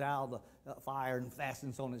serpent comes out of the fire and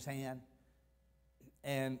fastens on his hand,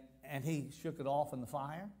 and he shook it off in the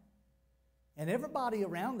fire. And everybody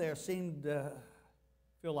around there seemed to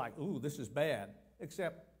feel like, ooh, this is bad,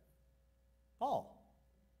 except Paul.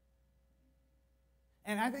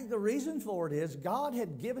 And I think the reason for it is God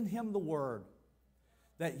had given him the word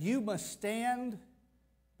that you must stand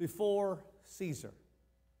before Caesar.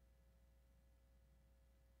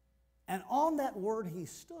 And on that word he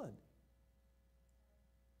stood.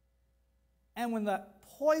 And when the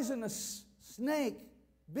poisonous snake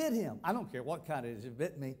bit him, I don't care what kind it is, it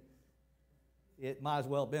bit me. It might as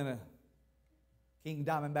well have been a King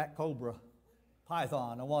Diamondback cobra,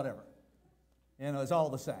 python, or whatever. You know, it's all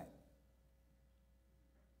the same.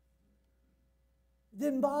 It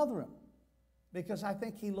didn't bother him because I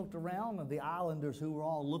think he looked around and the islanders who were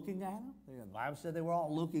all looking at him, the Bible said they were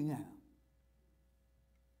all looking at him.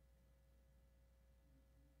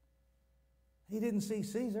 He didn't see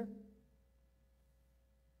Caesar.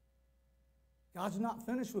 God's not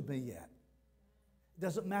finished with me yet. It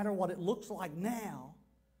doesn't matter what it looks like now.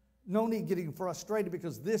 No need getting frustrated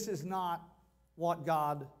because this is not what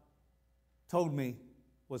God told me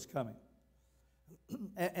was coming.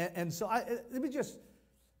 And so let me just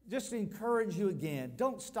encourage you again.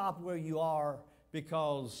 Don't stop where you are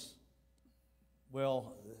because,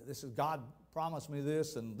 well, this is God promised me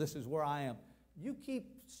this and this is where I am. You keep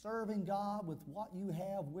serving God with what you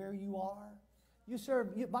have, where you are.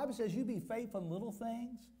 The Bible says you be faithful in little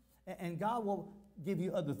things, and God will give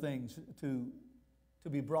you other things to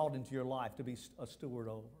be brought into your life, to be a steward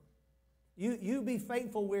over. You be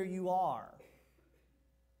faithful where you are.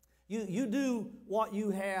 You do what you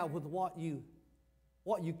have with what you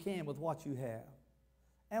can with what you have.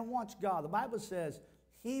 And watch God. The Bible says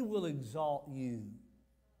He will exalt you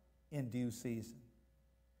in due season.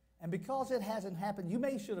 And because it hasn't happened, you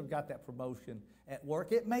may should have got that promotion at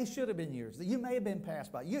work. It may should have been yours. You may have been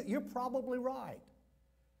passed by. You're probably right.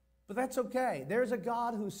 But that's okay. There's a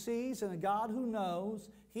God who sees and a God who knows.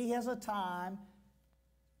 He has a time.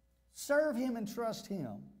 Serve Him and trust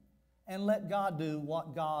Him. And let God do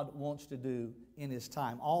what God wants to do in His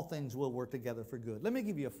time. All things will work together for good. Let me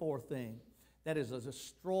give you a fourth thing that is a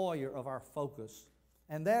destroyer of our focus.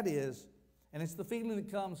 And that is, and it's the feeling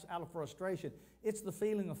that comes out of frustration, it's the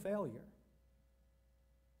feeling of failure.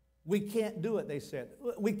 We can't do it, they said.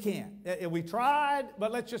 We can't. We tried,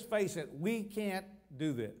 but let's just face it, we can't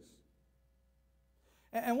do this.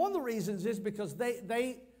 And one of the reasons is because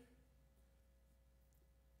they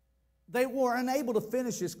were unable to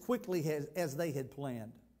finish as quickly as they had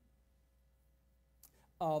planned.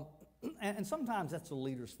 And sometimes that's the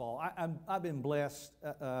leader's fault. I've been blessed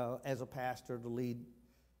as a pastor to lead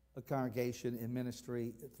a congregation in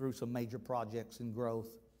ministry through some major projects and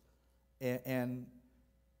growth. And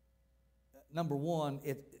number one,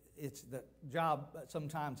 it's the job,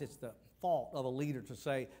 sometimes it's the fault of a leader to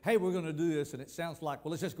say, hey, we're going to do this, and it sounds like,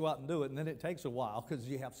 well, let's just go out and do it, and then it takes a while because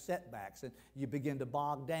you have setbacks, and you begin to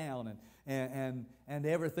bog down, and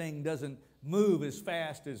everything doesn't move as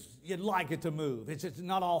fast as you'd like it to move. It's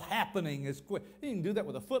not all happening as quick. You can do that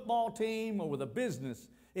with a football team or with a business.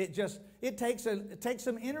 It takes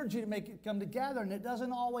some energy to make it come together, and it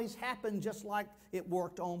doesn't always happen just like it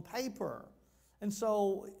worked on paper. And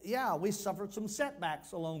so, yeah, we suffered some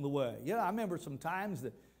setbacks along the way. Yeah, I remember some times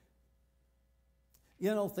that,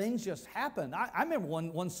 You know, things just happen. I remember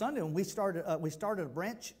one Sunday when we started a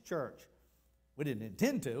branch church. We didn't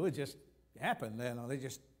intend to. It just happened. You know,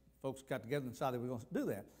 folks got together and decided we were going to do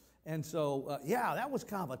that. And so, yeah, that was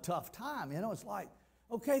kind of a tough time. You know, it's like,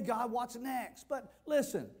 okay, God, what's next? But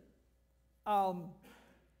listen, I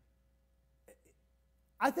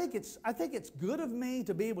think it's good of me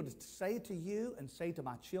to be able to say to you and say to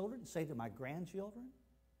my children, say to my grandchildren,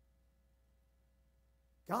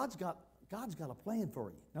 God's got a plan for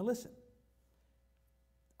you. Now listen,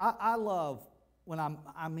 I love when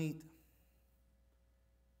I meet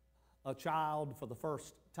a child for the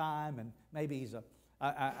first time, and maybe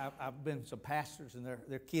I've been to some pastors and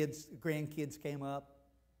their kids, grandkids came up,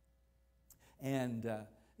 and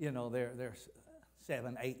you know, they're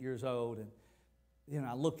 7, 8 years old, and you know,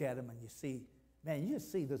 I look at them and you see, man, you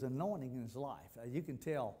just see there's anointing in his life. You can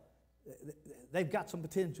tell they've got some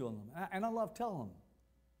potential in them, and I love telling them,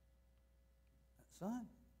 son,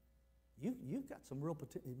 you've got some real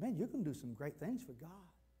potential. Man, you're going to do some great things for God.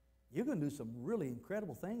 You're going to do some really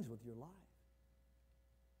incredible things with your life.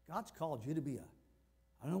 God's called you to be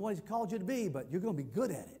I don't know what He's called you to be, but you're going to be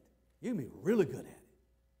good at it. You're going to be really good at it.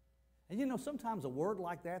 And you know, sometimes a word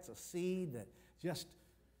like that's a seed that just,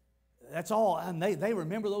 that's all, and they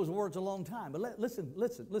remember those words a long time. But listen,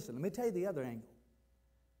 let me tell you the other angle.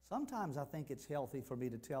 Sometimes I think it's healthy for me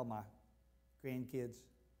to tell my grandkids,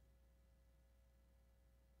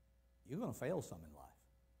 you're going to fail some in life.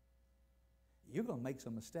 You're going to make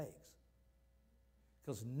some mistakes.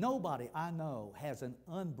 Because nobody I know has an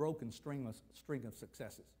unbroken string of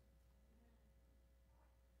successes.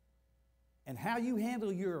 And how you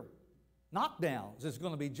handle your knockdowns is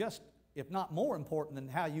going to be just, if not more important than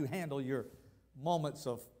how you handle your moments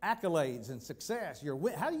of accolades and success.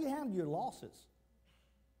 How do you handle your losses?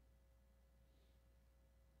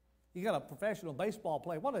 You got a professional baseball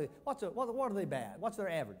player. What are they bad? What's their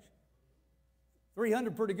average?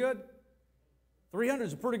 300 pretty good? 300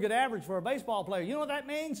 is a pretty good average for a baseball player. You know what that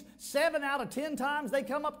means? 7 out of 10 times they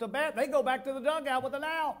come up to bat, they go back to the dugout with an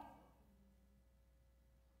out.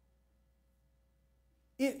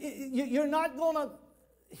 You're not going to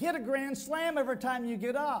hit a grand slam every time you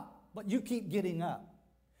get up, but you keep getting up.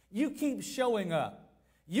 You keep showing up.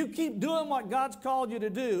 You keep doing what God's called you to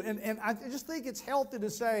do. And I just think it's healthy to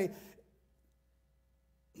say,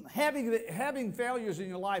 having failures in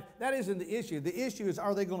your life, that isn't the issue. The issue is,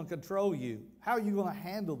 are they going to control you? How are you going to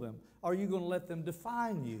handle them? Are you going to let them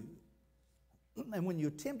define you? And when you're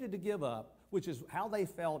tempted to give up, which is how they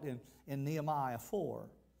felt in Nehemiah 4,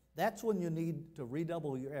 that's when you need to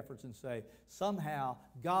redouble your efforts and say, somehow,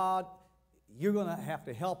 God, you're going to have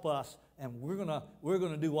to help us, and we're going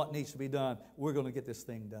to do what needs to be done. We're going to get this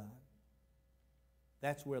thing done.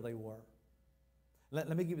 That's where they were. Let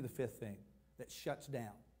me give you the fifth thing that shuts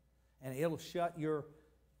down. And it'll shut your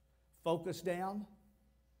focus down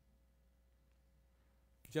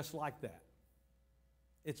just like that.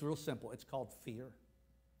 It's real simple. It's called fear.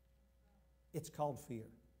 It's called fear.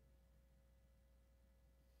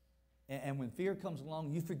 And when fear comes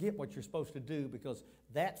along, you forget what you're supposed to do because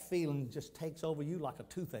that feeling just takes over you like a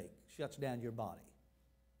toothache, shuts down your body.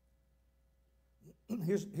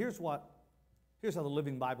 Here's how the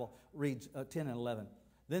Living Bible reads 10 and 11.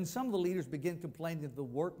 Then some of the leaders began complaining that the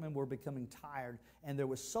workmen were becoming tired, and there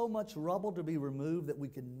was so much rubble to be removed that we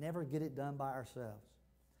could never get it done by ourselves.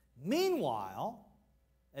 Meanwhile,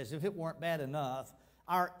 as if it weren't bad enough,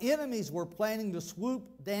 our enemies were planning to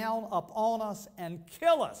swoop down upon us and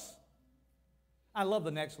kill us. I love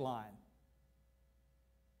the next line.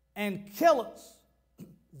 And kill us,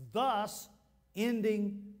 thus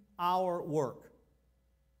ending our work.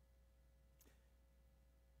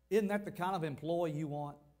 Isn't that the kind of employee you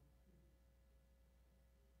want?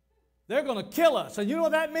 They're going to kill us. And you know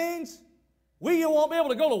what that means? We won't be able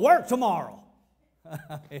to go to work tomorrow.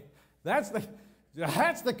 That's the kind of guy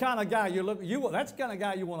that's the kind of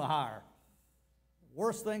guy you want to hire.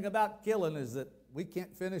 Worst thing about killing is that we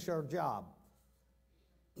can't finish our job.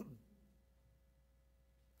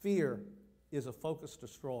 Fear is a focus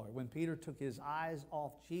destroyer. When Peter took his eyes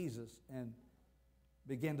off Jesus and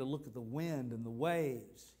began to look at the wind and the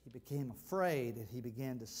waves, he became afraid and he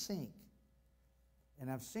began to sink. And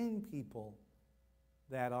I've seen people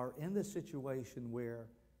that are in this situation where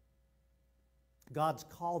God's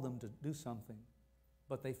called them to do something,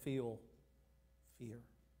 but they feel fear.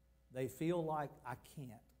 They feel like, I can't.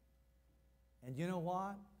 And you know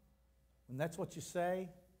what? When that's what you say,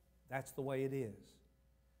 that's the way it is.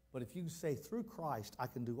 But if you say, through Christ, I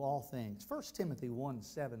can do all things. 1 Timothy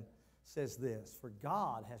 1:7 says this, for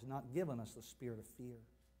God has not given us the spirit of fear.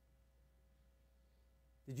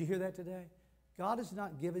 Did you hear that today? God has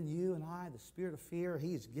not given you and I the spirit of fear.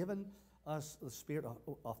 He has given us the spirit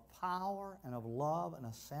of power and of love and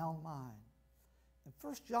a sound mind. And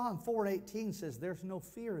 1 John 4:18 says, there's no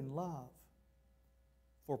fear in love,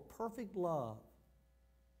 for perfect love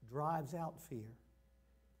drives out fear,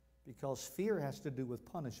 because fear has to do with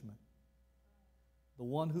punishment. The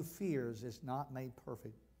one who fears is not made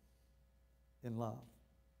perfect in love.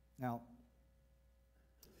 Now,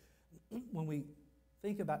 when we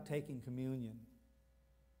think about taking communion,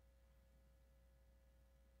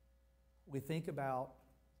 we think about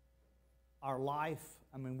our life.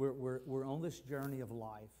 I mean, we're on this journey of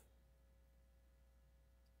life.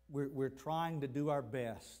 We're trying to do our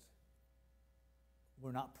best.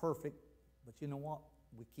 We're not perfect, but you know what?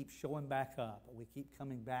 We keep showing back up. We keep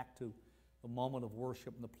coming back to the moment of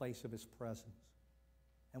worship in the place of His presence.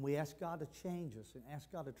 And we ask God to change us and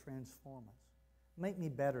ask God to transform us. Make me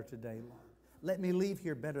better today, Lord. Let me leave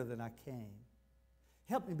here better than I came.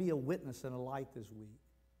 Help me be a witness and a light this week.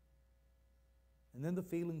 And then the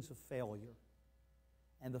feelings of failure,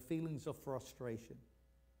 and the feelings of frustration,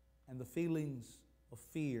 and the feelings of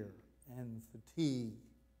fear and fatigue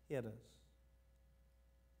hit us.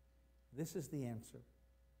 This is the answer.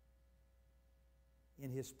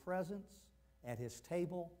 In His presence, at His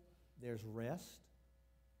table, there's rest.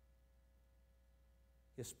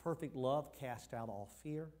 His perfect love casts out all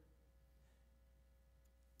fear.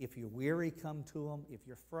 If you're weary, come to Him. If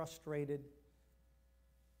you're frustrated,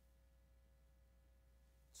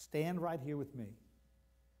 stand right here with me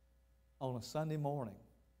on a Sunday morning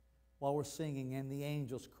while we're singing and the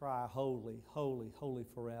angels cry, holy, holy, holy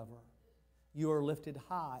forever. You are lifted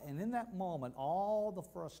high. And in that moment, all the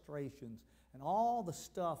frustrations and all the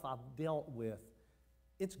stuff I've dealt with,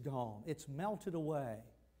 it's gone. It's melted away.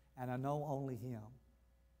 And I know only Him.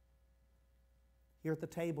 Here at the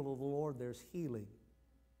table of the Lord, there's healing.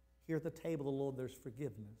 Here at the table of the Lord, there's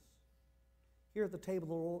forgiveness. Here at the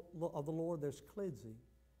table of the Lord, there's cleansing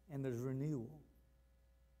and there's renewal.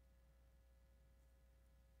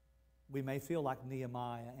 We may feel like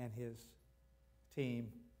Nehemiah and his team,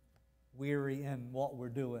 weary in what we're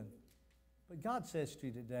doing. But God says to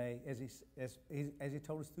you today, as he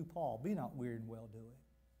told us through Paul, be not weary in well-doing.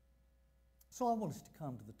 So I want us to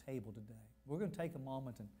come to the table today. We're going to take a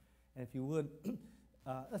moment, and if you would,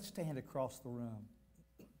 let's stand across the room.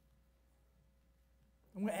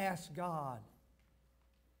 I'm going to ask God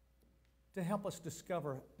to help us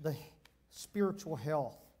discover the spiritual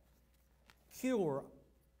health. Cure,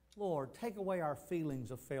 Lord, take away our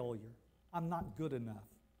feelings of failure. I'm not good enough.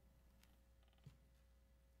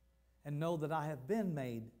 And know that I have been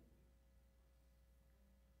made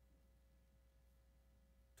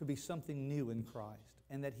to be something new in Christ,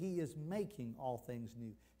 and that He is making all things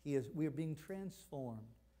new. We are being transformed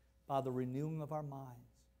by the renewing of our minds.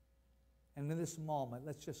 And in this moment,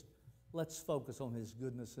 let's focus on His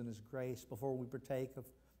goodness and His grace before we partake of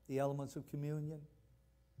the elements of communion.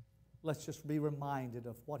 Let's just be reminded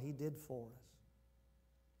of what He did for us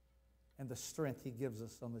and the strength He gives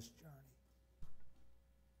us on this journey.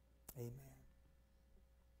 Amen.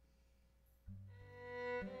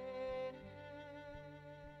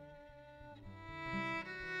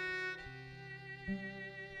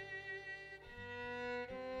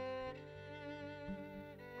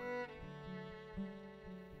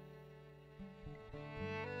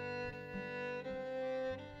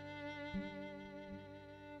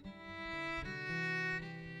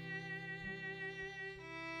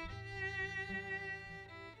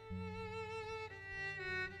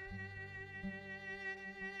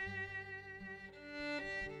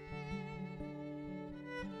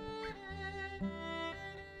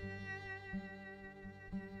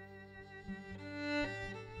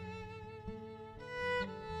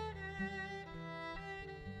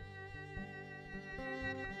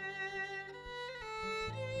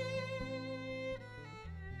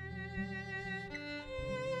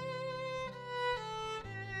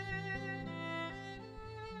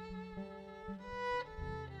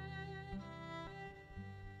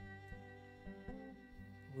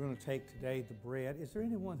 We're going to take today the bread. Is there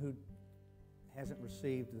anyone who hasn't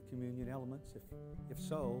received the communion elements? If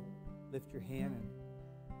so, lift your hand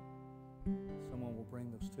and someone will bring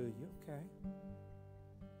those to you. Okay.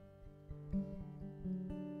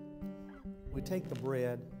 We take the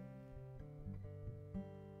bread.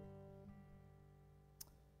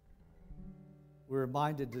 We're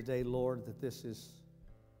reminded today, Lord, that this is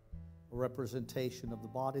a representation of the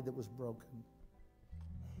body that was broken.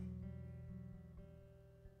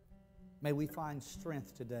 May we find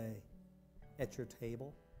strength today at your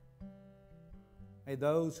table. May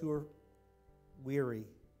those who are weary,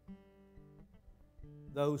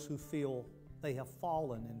 those who feel they have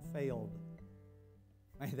fallen and failed,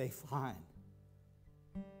 may they find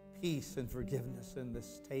peace and forgiveness in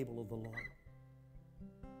this table of the Lord.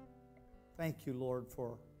 Thank you, Lord,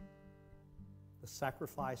 for the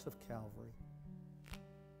sacrifice of Calvary.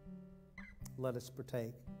 Let us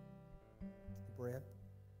partake the bread.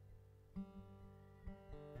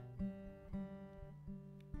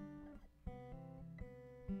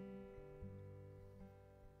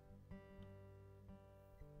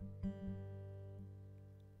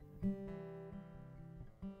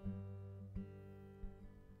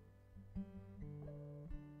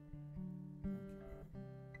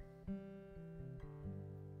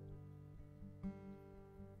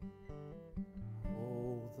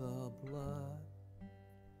 Oh, the blood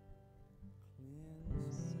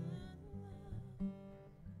cleanses.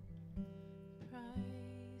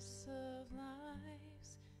 Price of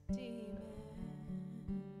life's demand,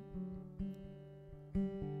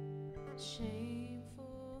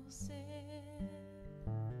 shameful sin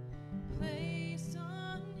placed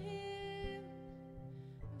on him,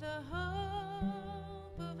 the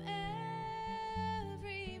hope of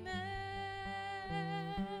every man.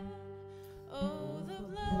 Oh, the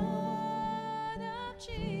blood of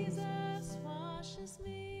Jesus washes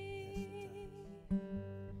me.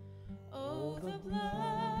 Oh, the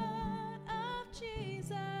blood of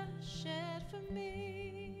Jesus shed for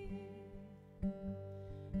me.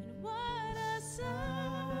 And what a sacrifice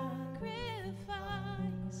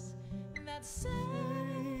that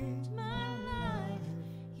saved my life.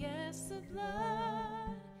 Yes, the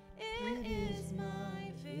blood, it is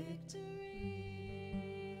my victory.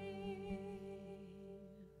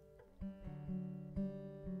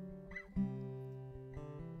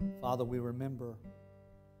 Father, we remember.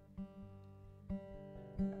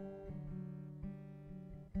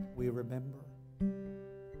 We remember.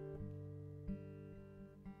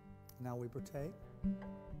 Now we partake.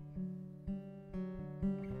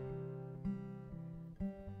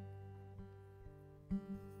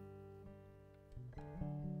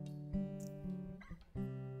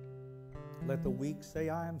 Let the weak say,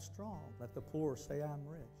 I am strong. Let the poor say, I am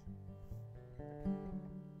rich.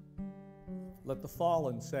 Let the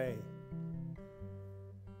fallen say,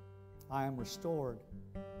 I am restored.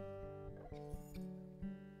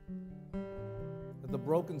 Let the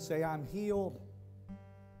broken say, I'm healed.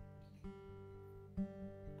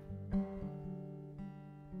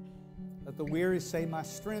 Let the weary say, my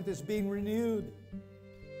strength is being renewed.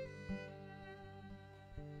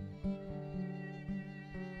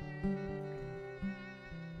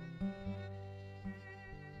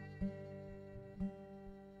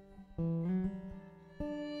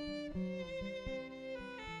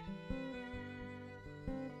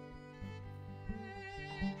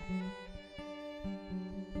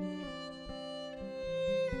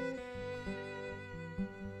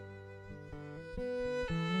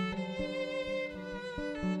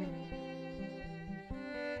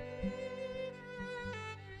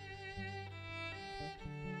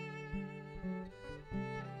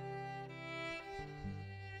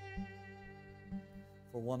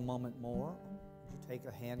 For one moment more, would you take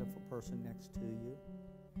a hand of a person next to you?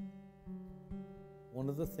 One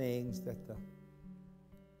of the things that the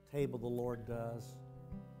table of the Lord does,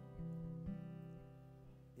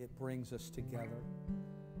 it brings us together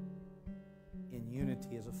in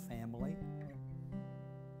unity as a family.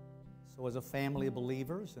 So as a family of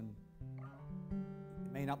believers, and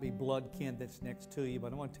it may not be blood kin that's next to you,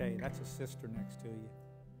 but I want to tell you, that's a sister next to you.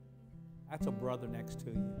 That's a brother next to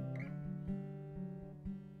you.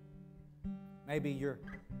 Maybe your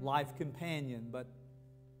life companion, but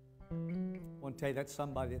I want to tell you that's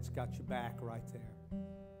somebody that's got your back right there.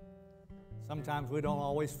 Sometimes we don't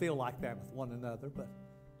always feel like that with one another, but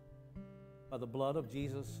by the blood of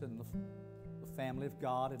Jesus and the family of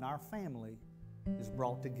God and our family is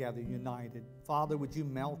brought together, united. Father, would you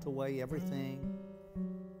melt away everything,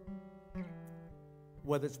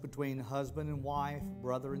 whether it's between husband and wife,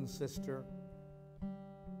 brother and sister.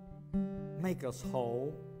 Make us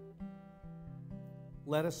whole.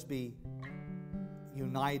 Let us be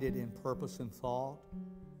united in purpose and thought.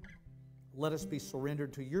 Let us be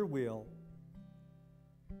surrendered to your will.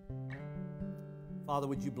 Father,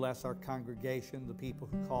 would you bless our congregation, the people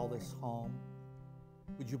who call this home?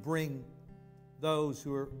 Would you bring those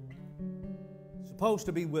who are supposed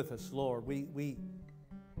to be with us, Lord? We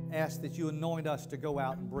ask that you anoint us to go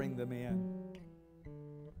out and bring them in,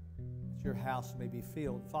 that your house may be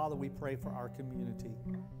filled. Father, we pray for our community.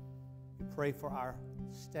 We pray for our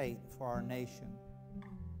state, for our nation.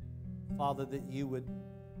 Father, that you would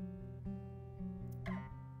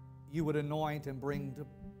anoint and bring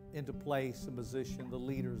into place and position the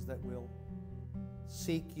leaders that will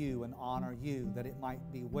seek you and honor you, that it might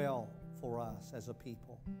be well for us as a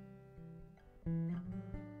people.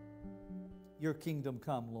 Your kingdom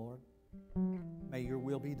come, Lord. May your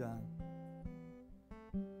will be done.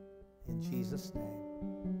 In Jesus'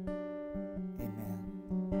 name, amen.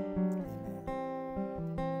 Amen.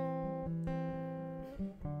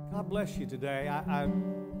 God bless you today.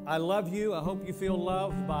 I love you. I hope you feel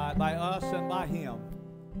loved by us and by Him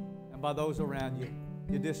and by those around you.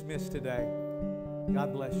 You're dismissed today.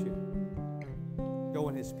 God bless you. Go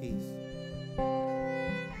in His peace.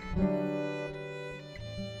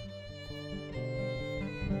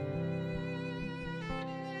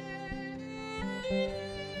 Thank you.